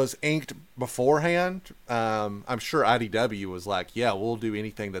that was inked beforehand. I'm sure IDW was like, yeah, we'll do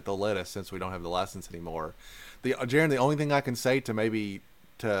anything that they'll let us since we don't have the license anymore. Jaren, the only thing I can say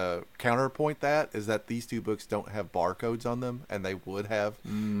to counterpoint that is that these 2 books don't have barcodes on them, and they would have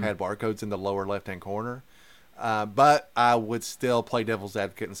had barcodes in the lower left-hand corner. But I would still play devil's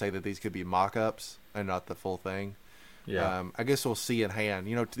advocate and say that these could be mock-ups and not the full thing. Yeah. I guess we'll see in hand.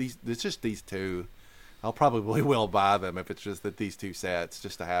 It's just these 2. I'll probably will buy them if it's just these 2 sets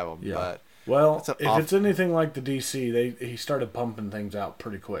just to have them. Yeah. But if it's anything like the DC, he started pumping things out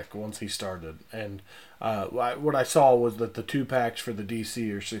pretty quick once he started. And what I saw was that the 2 packs for the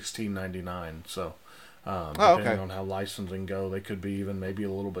DC are $16.99. So depending on how licensing go, they could be even maybe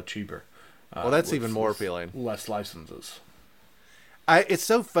a little bit cheaper. Well, that's even more appealing. Less licenses. It's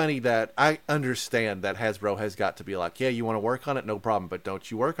so funny that I understand that Hasbro has got to be like, yeah, you want to work on it, no problem, but don't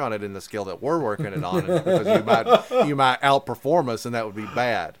you work on it in the scale that we're working it on, because you might outperform us, and that would be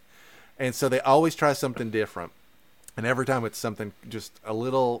bad. And so they always try something different, and every time it's something just a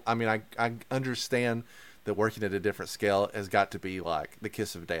little. I mean, I understand that working at a different scale has got to be like the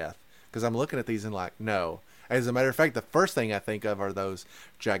kiss of death, because I'm looking at these and like, no. As a matter of fact, the first thing I think of are those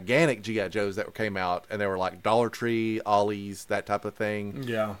gigantic G.I. Joes that came out, and they were like Dollar Tree, Ollie's, that type of thing.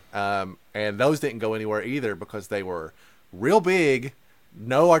 Yeah. And those didn't go anywhere either because they were real big,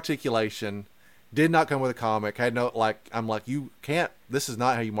 no articulation, did not come with a comic, had no, I'm like, you can't, this is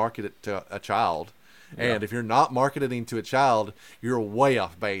not how you market it to a child. And if you're not marketing to a child, you're way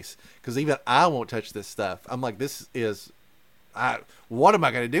off base. Because even I won't touch this stuff. I'm like, what am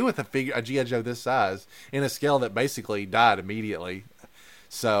I going to do with a G.I. Joe this size in a scale that basically died immediately?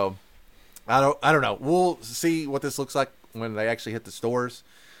 So I don't know. We'll see what this looks like when they actually hit the stores.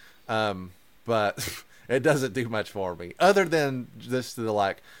 But it doesn't do much for me other than just the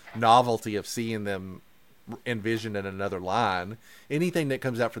like novelty of seeing them envisioned in another line. Anything that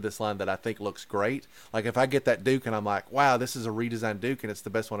comes out for this line that I think looks great, like if I get that Duke and I'm like, wow, this is a redesigned Duke and it's the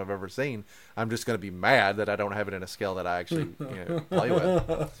best one I've ever seen, I'm just going to be mad that I don't have it in a scale that I actually play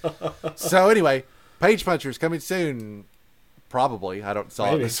with. So anyway, Page Punchers coming soon. Probably. I don't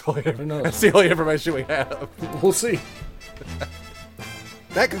saw it. That's the only information we have. We'll see.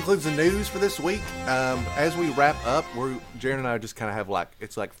 That concludes the news for this week. As we wrap up, Jaren and I just kind of have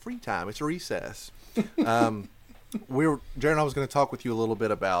it's like free time. It's a recess. Jaren and I was going to talk with you a little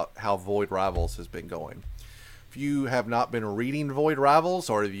bit about how Void Rivals has been going. If you have not been reading Void Rivals,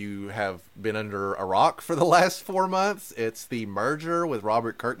 or if you have been under a rock for the last 4 months, it's the merger with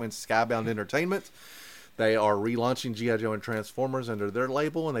Robert Kirkman's Skybound Entertainment. They are relaunching G.I. Joe and Transformers under their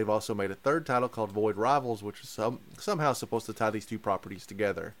label, and they've also made a third title called Void Rivals, which is somehow supposed to tie these two properties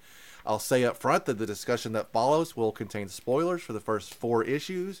together. I'll say up front that the discussion that follows will contain spoilers for the first 4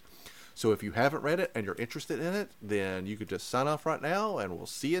 issues. So if you haven't read it and you're interested in it, then you could just sign off right now, and we'll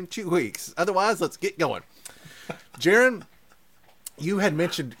see you in 2 weeks. Otherwise, let's get going. Jaren, you had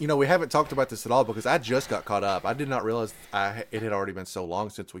mentioned, we haven't talked about this at all because I just got caught up. I did not realize it had already been so long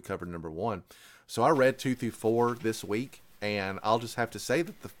since we covered number 1. So I read 2 through 4 this week, and I'll just have to say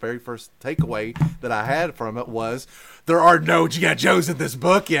that the very first takeaway that I had from it was there are no G.I. Joes in this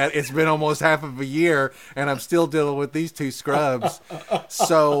book yet. It's been almost half of a year, and I'm still dealing with these 2 scrubs.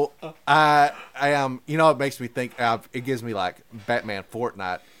 So I am, it makes me think, it gives me like Batman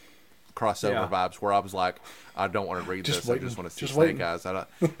Fortnite crossover vibes where I was like, I don't want to read this. I just want to see Snake Eyes.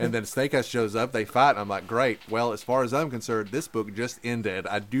 And then Snake Eyes shows up, they fight, and I'm like, great. Well, as far as I'm concerned, this book just ended.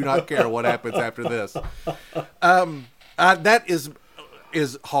 I do not care what happens after this. That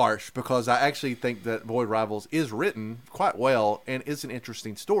is harsh because I actually think that Void Rivals is written quite well and is an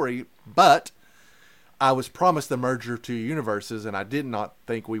interesting story, but I was promised the merger of 2 universes, and I did not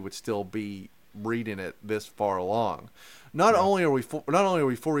think we would still be reading it this far along. Not only are we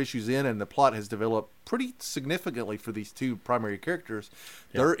 4 issues in, and the plot has developed pretty significantly for these 2 primary characters.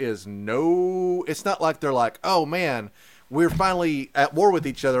 There is it's not like they're like, oh man, we're finally at war with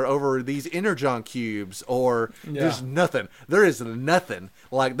each other over these Energon cubes, or there's nothing. There is nothing.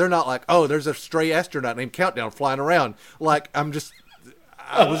 Like, they're not like, oh, there's a stray astronaut named Countdown flying around. Like, I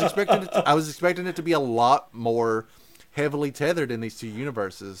was expecting it to be a lot more heavily tethered in these 2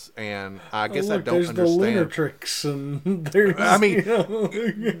 universes, and I guess I don't understand. There's the Lunatrix, and there's...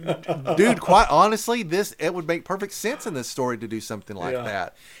 dude, quite honestly, it would make perfect sense in this story to do something like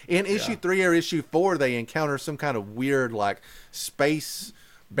that. In issue 3 or issue 4, they encounter some kind of weird, like, space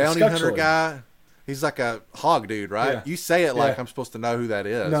bounty hunter guy. He's like a hog dude, right? Yeah. You say it like I'm supposed to know who that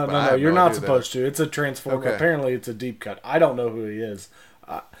is. No, you're not supposed to. It's a Transformer. Okay. Apparently, it's a deep cut. I don't know who he is.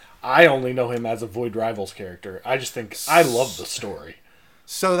 I only know him as a Void Rivals character. I just think I love the story.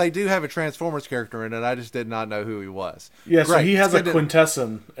 So they do have a Transformers character in it. I just did not know who he was. Yeah, so he has a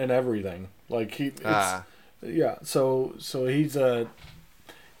quintessence and everything. Like So he's a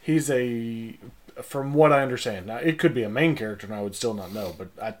from what I understand. Now it could be a main character, and I would still not know. But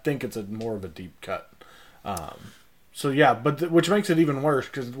I think it's more of a deep cut. Which makes it even worse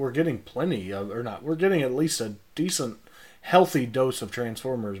because we're getting we're getting at least a decent, healthy dose of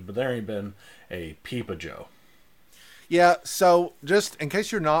Transformers, but there ain't been a peep of Joe. Yeah, so just in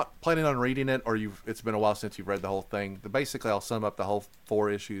case you're not planning on reading it, or it's been a while since you've read the whole thing, basically I'll sum up the whole 4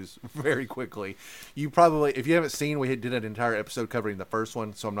 issues very quickly. You probably, if you haven't seen, we did an entire episode covering the first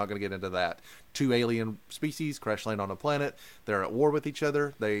one, so I'm not going to get into that. 2 alien species crash land on a planet. They're at war with each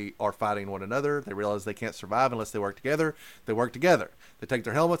other. They are fighting one another. They realize they can't survive unless they work together. They work together. They take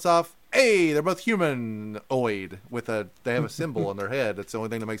their helmets off. Hey, they're both humanoid they have a symbol on their head. That's the only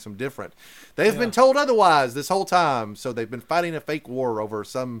thing that makes them different. They've been told otherwise this whole time. So they've been fighting a fake war over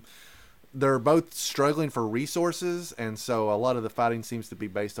they're both struggling for resources. And so a lot of the fighting seems to be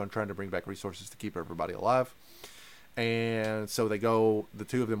based on trying to bring back resources to keep everybody alive. And so the 2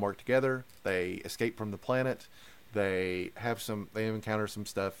 of them work together. They escape from the planet. They encounter some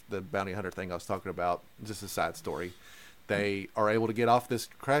stuff, the bounty hunter thing I was talking about, just a side story. They are able to get off this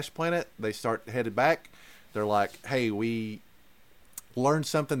crash planet. They start headed back. They're like, hey, we learned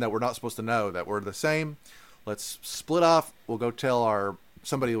something that we're not supposed to know, that we're the same. Let's split off. We'll go tell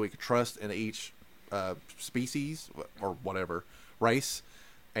somebody we could trust in each species or whatever, race,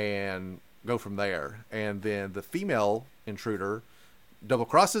 and go from there. And then the female intruder double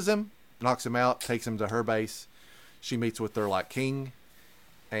crosses him, knocks him out, takes him to her base. She meets with their like king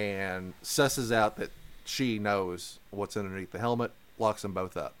and susses out that she knows what's underneath the helmet, locks them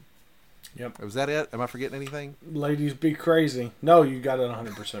both up. Yep. Was that it? Am I forgetting anything? Ladies be crazy. No, you got it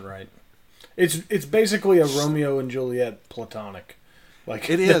 100% right. It's basically a Romeo and Juliet platonic. Like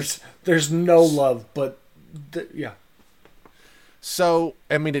it is. There's no love, but yeah. So,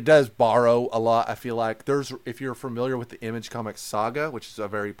 I mean, it does borrow a lot. I feel like if you're familiar with the Image Comics Saga, which is a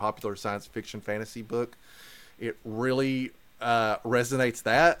very popular science fiction fantasy book, it really resonates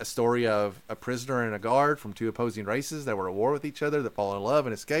a story of a prisoner and a guard from two opposing races that were at war with each other that fall in love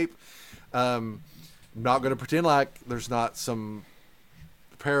and escape. Not going to pretend like there's not some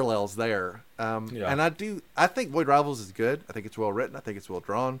parallels there. And I think Void Rivals is good. I think it's well written. I think it's well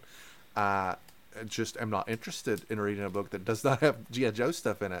drawn. I just am not interested in reading a book that does not have G.I. Joe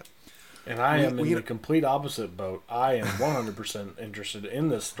stuff in it. And I am in the complete opposite boat. I am 100% interested in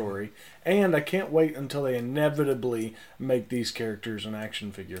this story, and I can't wait until they inevitably make these characters in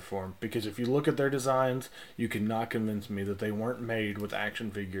action figure form. Because if you look at their designs, you cannot convince me that they weren't made with action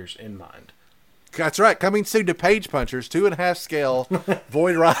figures in mind. That's right. Coming soon to Page Punchers, 2.5 scale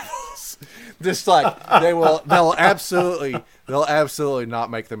Void Rivals. Just like they'll absolutely not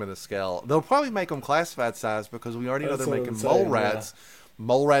make them in the scale. They'll probably make them classified size because we already know they're making Mole Rats. Yeah.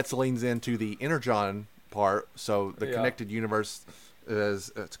 Mole Rats leans into the Energon part, so the connected universe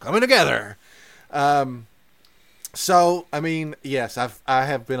it's coming together. So I mean, yes, I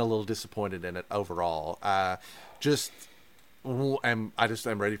have been a little disappointed in it overall. I just am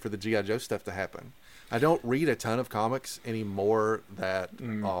ready for the G.I. Joe stuff to happen. I don't read a ton of comics anymore that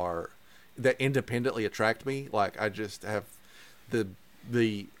independently attract me. Like I just have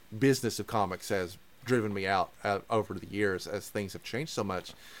the business of comics has driven me out over the years as things have changed so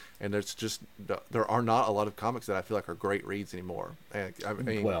much, and there are not a lot of comics that I feel like are great reads anymore. And, I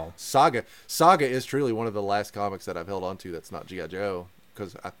mean, Saga is truly one of the last comics that I've held on to that's not G.I. Joe,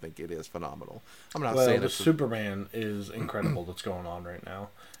 because I think it is phenomenal. I'm not saying Superman is incredible that's going on right now,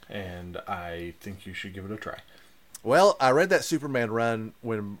 and I think you should give it a try. Well, I read that Superman run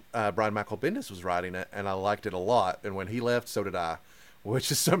when Brian Michael Bendis was writing it, and I liked it a lot. And when he left, so did I,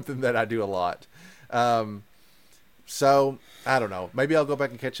 which is something that I do a lot. So I don't know. Maybe I'll go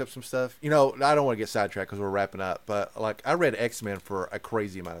back and catch up some stuff. I don't want to get sidetracked because we're wrapping up. But like, I read X-Men for a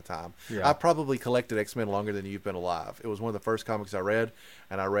crazy amount of time. Yeah. I probably collected X-Men longer than you've been alive. It was one of the first comics I read,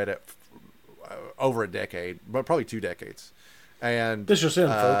 and I read it over a decade, but probably 2 decades. And this just in,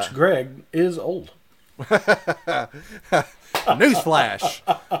 folks. Greg is old. Newsflash.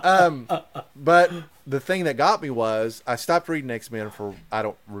 But the thing that got me was I stopped reading X-Men for I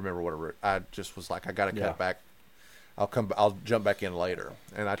don't remember what I just was like I gotta cut back. I'll jump back in later,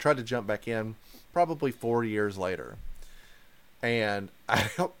 and I tried to jump back in probably 4 years later, and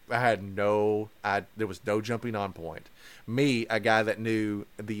there was no jumping on point. Me, a guy that knew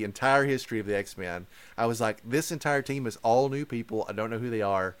the entire history of the X-Men, I was like, this entire team is all new people. I don't know who they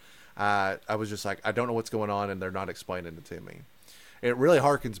are. I was just like, I don't know what's going on, and they're not explaining it to me. It really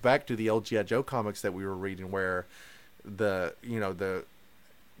harkens back to the old G.I. Joe comics that we were reading, where the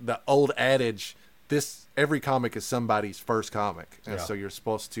old adage, every comic is somebody's first comic, and so you're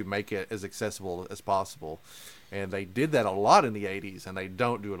supposed to make it as accessible as possible. And they did that a lot in the 80s, and they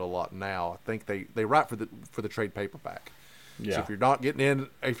don't do it a lot now. I think they write for the trade paperback. Yeah. So if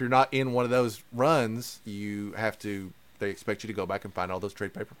you're not in one of those runs, they expect you to go back and find all those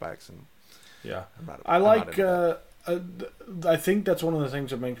trade paperbacks. And I think that's one of the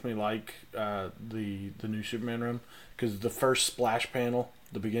things that makes me like the new Superman run, because the first splash panel,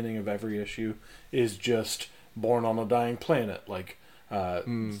 the beginning of every issue, is just born on a dying planet. Like, like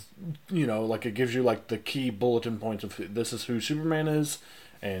it gives you like the key bulletin points of this is who Superman is,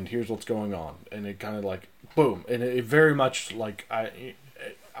 and here's what's going on, and it kind of like boom, and it very much like I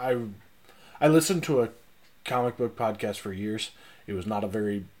listened to a comic book podcast for years. It was not a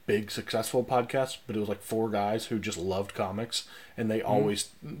very big successful podcast, but it was like 4 guys who just loved comics, and they always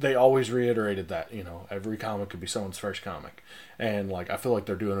reiterated that every comic could be someone's first comic, and like I feel like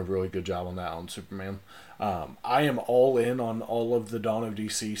they're doing a really good job on that on Superman. I am all in on all of the Dawn of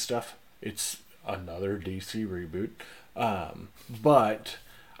DC stuff. It's another DC reboot, but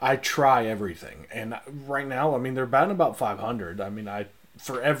I try everything, and right now, I mean, they're batting about 500. I mean,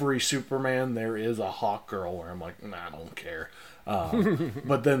 for every Superman there is a Hawk Girl where I'm like, nah, I don't care.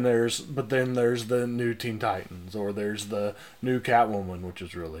 But then there's the new Teen Titans, or there's the new Catwoman, which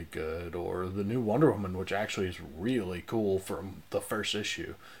is really good, or the new Wonder Woman, which actually is really cool from the first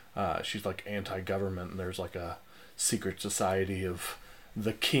issue. She's like anti-government, and there's like a secret society of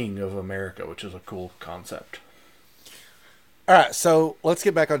the king of America, which is a cool concept. All right, so let's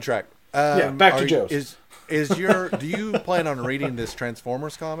get back on track. Back to Joe's. Do you plan on reading this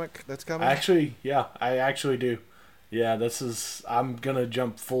Transformers comic that's coming? I actually do. Yeah, I'm gonna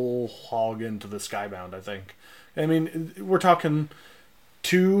jump full hog into the Skybound, I think. I mean, we're talking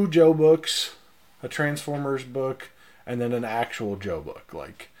 2 Joe books, a Transformers book, and then an actual Joe book,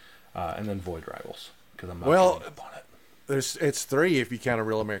 and then Void Rivals, because I'm not giving up on it. It's 3 if you count a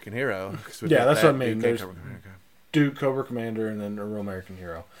Real American Hero. Yeah, that's what I mean. There's Duke, Cobra Commander, and then a Real American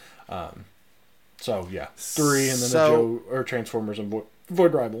Hero. 3, and then Transformers and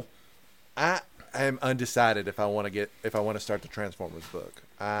Void Rival. I am undecided if I want to start the Transformers book.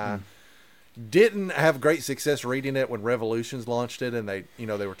 I didn't have great success reading it when Revolutions launched it, and they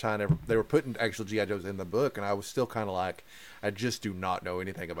were putting actual GI Joes in the book, and I was still kind of like, I just do not know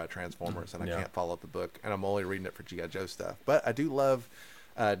anything about Transformers, and I can't follow the book, and I'm only reading it for GI Joe stuff. But I do love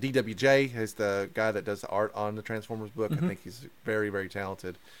DWJ is the guy that does the art on the Transformers book. I think he's very, very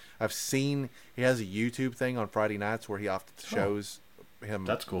talented. I've seen he has a YouTube thing on Friday nights where he often shows him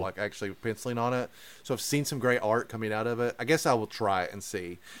that's cool. like actually penciling on it. So I've seen some great art coming out of it. I guess I will try it and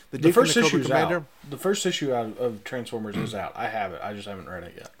see. The first issue out. The first issue out of Transformers is out. I have it. I just haven't read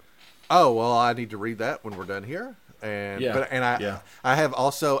it yet. Oh well, I need to read that when we're done here. I have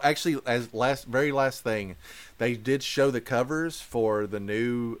also actually very last thing, they did show the covers for the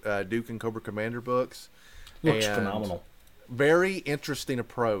new Duke and Cobra Commander books. Looks phenomenal. Very interesting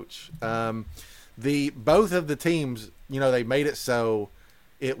approach. Both of the teams, they made it so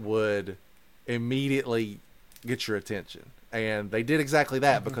it would immediately get your attention, and they did exactly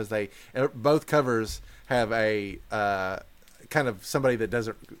that because both covers have a kind of somebody that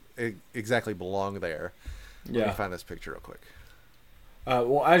doesn't exactly belong there. Let me find this picture real quick.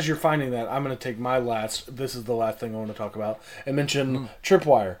 Well, as you're finding that, I'm going to take this is the last thing I want to talk about, and mention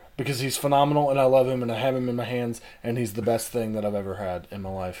Tripwire, because he's phenomenal, and I love him, and I have him in my hands, and he's the best thing that I've ever had in my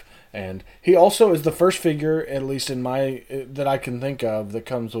life. And he also is the first figure, at least that I can think of, that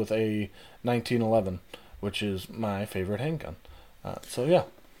comes with a 1911, which is my favorite handgun.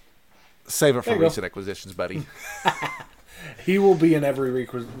 Save it for recent acquisitions, buddy. He will be in every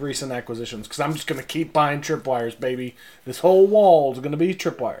recent acquisitions, because I'm just going to keep buying Tripwires, baby. This whole wall is going to be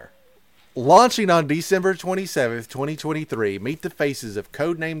Tripwire. Launching on December 27th, 2023, meet the faces of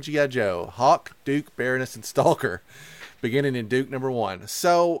Codename G.I. Joe, Hawk, Duke, Baroness, and Stalker, beginning in Duke number 1.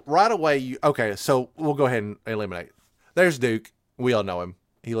 So, right away, so we'll go ahead and eliminate. There's Duke. We all know him.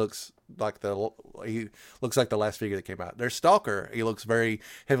 He looks like the last figure that came out. There's Stalker. He looks very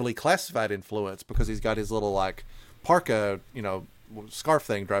heavily classified influence because he's got his little, parka, scarf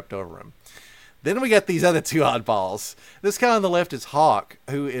thing draped over him. Then we got these other 2 oddballs. This guy on the left is Hawk,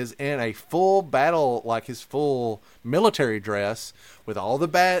 who is in a full battle, his full military dress with all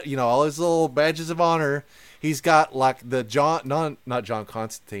the all his little badges of honor. He's got the not John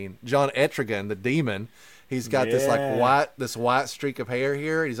Constantine, John Etrigan, the demon. He's got this white streak of hair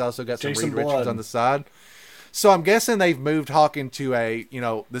here. He's also got some Reed Richards on the side. So I'm guessing they've moved Hawk into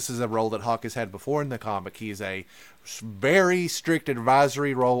this is a role that Hawk has had before in the comic. He's a very strict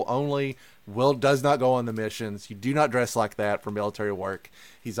advisory role only. Does not go on the missions. You do not dress like that for military work.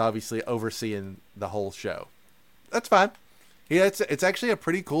 He's obviously overseeing the whole show. That's fine. Yeah, it's actually a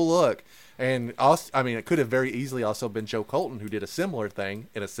pretty cool look. And also, it could have very easily also been Joe Colton, who did a similar thing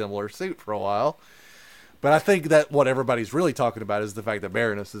in a similar suit for a while. But I think that what everybody's really talking about is the fact that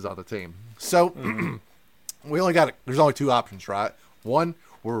Baroness is on the team. So there's only 2 options, right? One,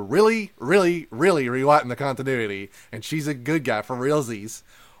 we're really, really, really rewriting the continuity, and she's a good guy for realsies.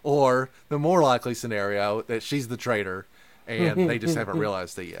 Or the more likely scenario that she's the traitor, and they just haven't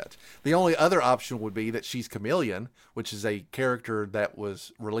realized it yet. The only other option would be that she's Chameleon, which is a character that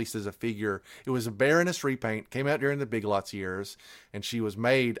was released as a figure. It was a Baroness repaint, came out during the Big Lots years, and she was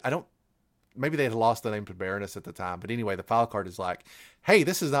made. Maybe they had lost the name to Baroness at the time, but anyway, the file card is like, hey,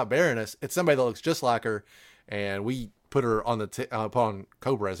 this is not Baroness. It's somebody that looks just like her, and we put her on upon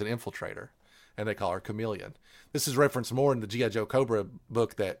Cobra as an infiltrator, and they call her Chameleon. This is referenced more in the G.I. Joe Cobra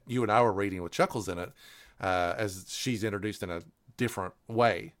book that you and I were reading with Chuckles in it, as she's introduced in a different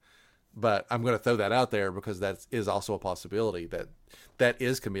way. But I'm going to throw that out there because that is also a possibility that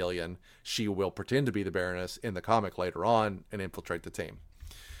is Chameleon. She will pretend to be the Baroness in the comic later on and infiltrate the team.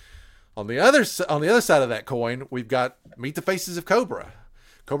 On the other side of that coin, we've got Meet the Faces of Cobra.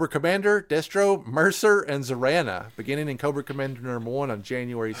 Cobra Commander, Destro, Mercer, and Zorana, beginning in Cobra Commander number 1 on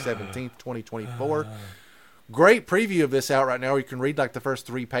January 17th, 2024. Great preview of this out right now. You can read the first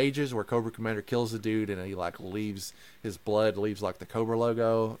 3 pages where Cobra Commander kills the dude and he leaves his blood, leaves the Cobra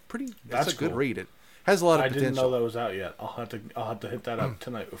logo. That's a good read. Has a lot of I potential. didn't know that was out yet. I'll have to hit that up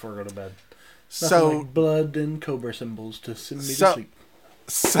tonight before I go to bed. So Nothing like Bludd and Cobra symbols to send me to sleep.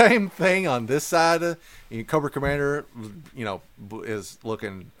 Same thing on this side. Cobra Commander, is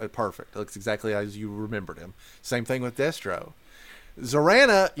looking perfect. It looks exactly as you remembered him. Same thing with Destro.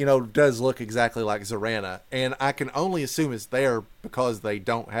 Zorana, does look exactly like Zorana, and I can only assume it's there because they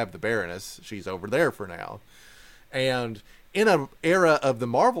don't have the Baroness. She's over there for now. And in an era of the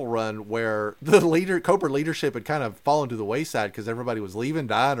Marvel run where the Cobra leadership had kind of fallen to the wayside because everybody was leaving,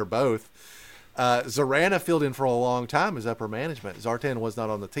 dying, or both, Zorana filled in for a long time as upper management. Zartan was not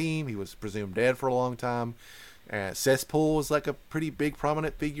on the team. He was presumed dead for a long time. Cesspool was like a pretty big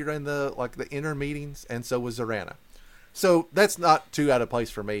prominent figure in the inner meetings, and so was Zorana. So that's not too out of place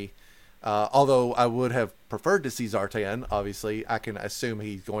for me. Although I would have preferred to see Zartan, obviously, I can assume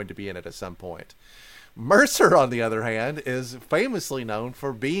he's going to be in it at some point. Mercer, on the other hand, is famously known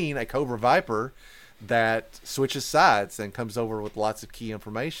for being a Cobra Viper that switches sides and comes over with lots of key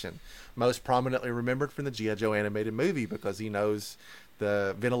information. Most prominently remembered from the G.I. Joe animated movie because he knows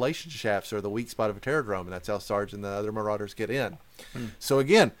the ventilation shafts are the weak spot of a Terradrome, and that's how Sarge and the other Marauders get in. So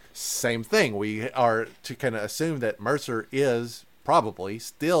again, same thing. We are to kind of assume that Mercer is probably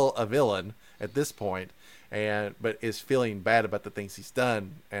still a villain at this point, but is feeling bad about the things he's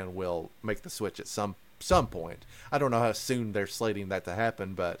done and will make the switch at some point. I don't know how soon they're slating that to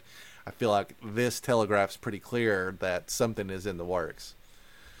happen, but I feel like this telegraphs pretty clear that something is in the works.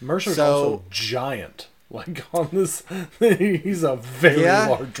 Mercer's also giant. Like on this, he's a very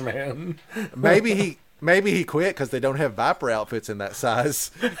large man. Maybe he quit because they don't have Viper outfits in that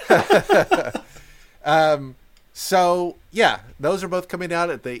size. So yeah, those are both coming out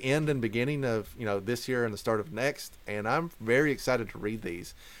at the end and beginning of this year and the start of next, and I'm very excited to read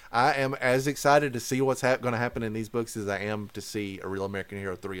these. I am as excited to see what's going to happen in these books as I am to see A Real American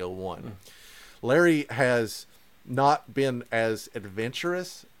Hero 301. Larry has not been as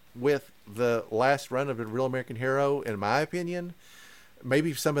adventurous with the last run of A Real American Hero, in my opinion.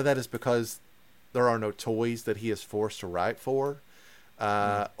 Maybe some of that is because there are no toys that he is forced to write for,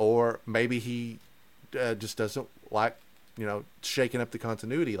 or maybe he just doesn't like shaking up the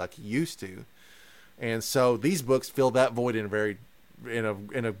continuity like he used to, and so these books fill that void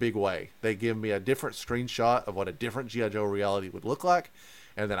in a big way. They give me a different screenshot of what a different G.I. Joe reality would look like,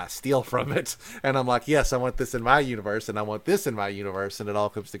 and then I steal from it, and I'm like, yes, I want this in my universe, and I want this in my universe, and it all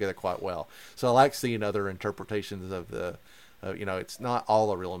comes together quite well. So I like seeing other interpretations of the it's not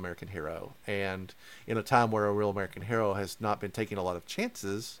all A Real American Hero, and in a time where A Real American Hero has not been taking a lot of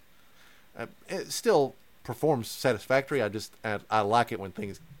chances, it still performs satisfactory. I like it when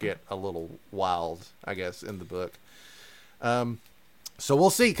things get a little wild, I guess, in the book. So we'll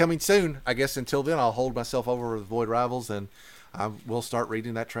see, coming soon. I guess until then, I'll hold myself over with Void Rivals, and I will start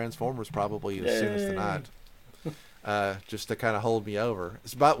reading that Transformers probably as soon as tonight. Just to kind of hold me over.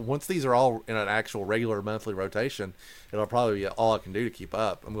 It's about once these are all in an actual regular monthly rotation, it'll probably be all I can do to keep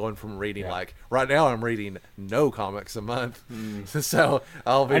up. I'm going from reading right now I'm reading no comics a month, so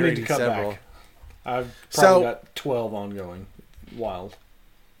I'll be reading several. Back. I've probably got 12 ongoing. Wild.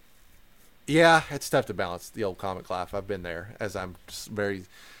 Yeah, it's tough to balance the old comic life. I've been there as I'm just very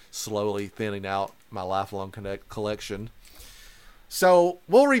slowly thinning out my lifelong collection. So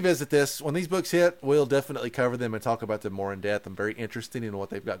we'll revisit this. When these books hit, we'll definitely cover them and talk about them more in depth. I'm very interested in what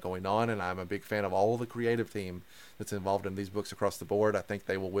they've got going on, and I'm a big fan of all the creative team that's involved in these books across the board. I think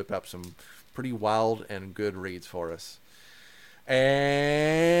they will whip up some pretty wild and good reads for us.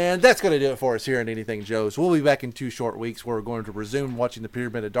 And that's going to do it for us here on Anything Joe's. We'll be back in 2 short weeks where we're going to resume watching the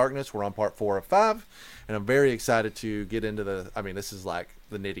Pyramid of Darkness. We're on part 4 of 5, and I'm very excited to get into this is like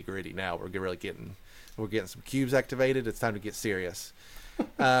the nitty gritty now. We're getting some cubes activated. It's time to get serious.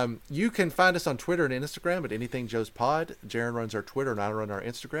 You can find us on Twitter and Instagram at Anything Joe's Pod. Jaren runs our Twitter and I run our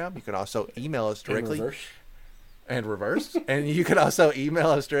Instagram. You can also email us directly. And reverse. And you can also email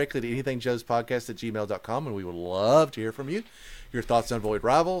us directly to anythingjoespodcast@gmail.com, and we would love to hear from you. Your thoughts on Void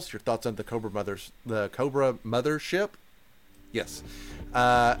Rivals, your thoughts on the Cobra Mothership. Yes.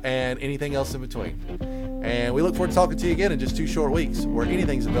 And anything else in between. And we look forward to talking to you again in just 2 short weeks, where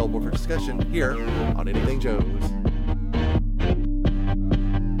anything's available for discussion here on Anything Joe's.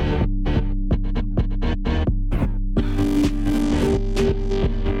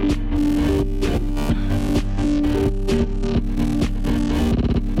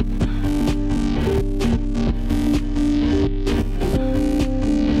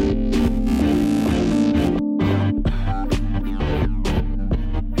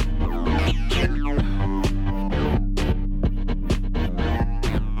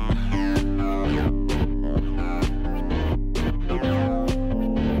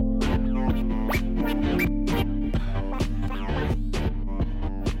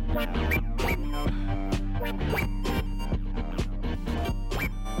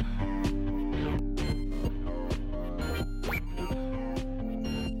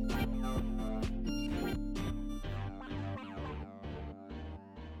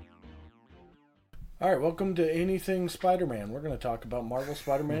 All right, welcome to Anything Spider-Man. We're going to talk about Marvel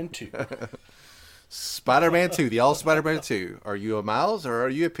Spider-Man 2. Spider-Man 2, the all Spider-Man 2. Are you a Miles or are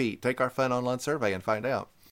you a Pete? Take our fun online survey and find out.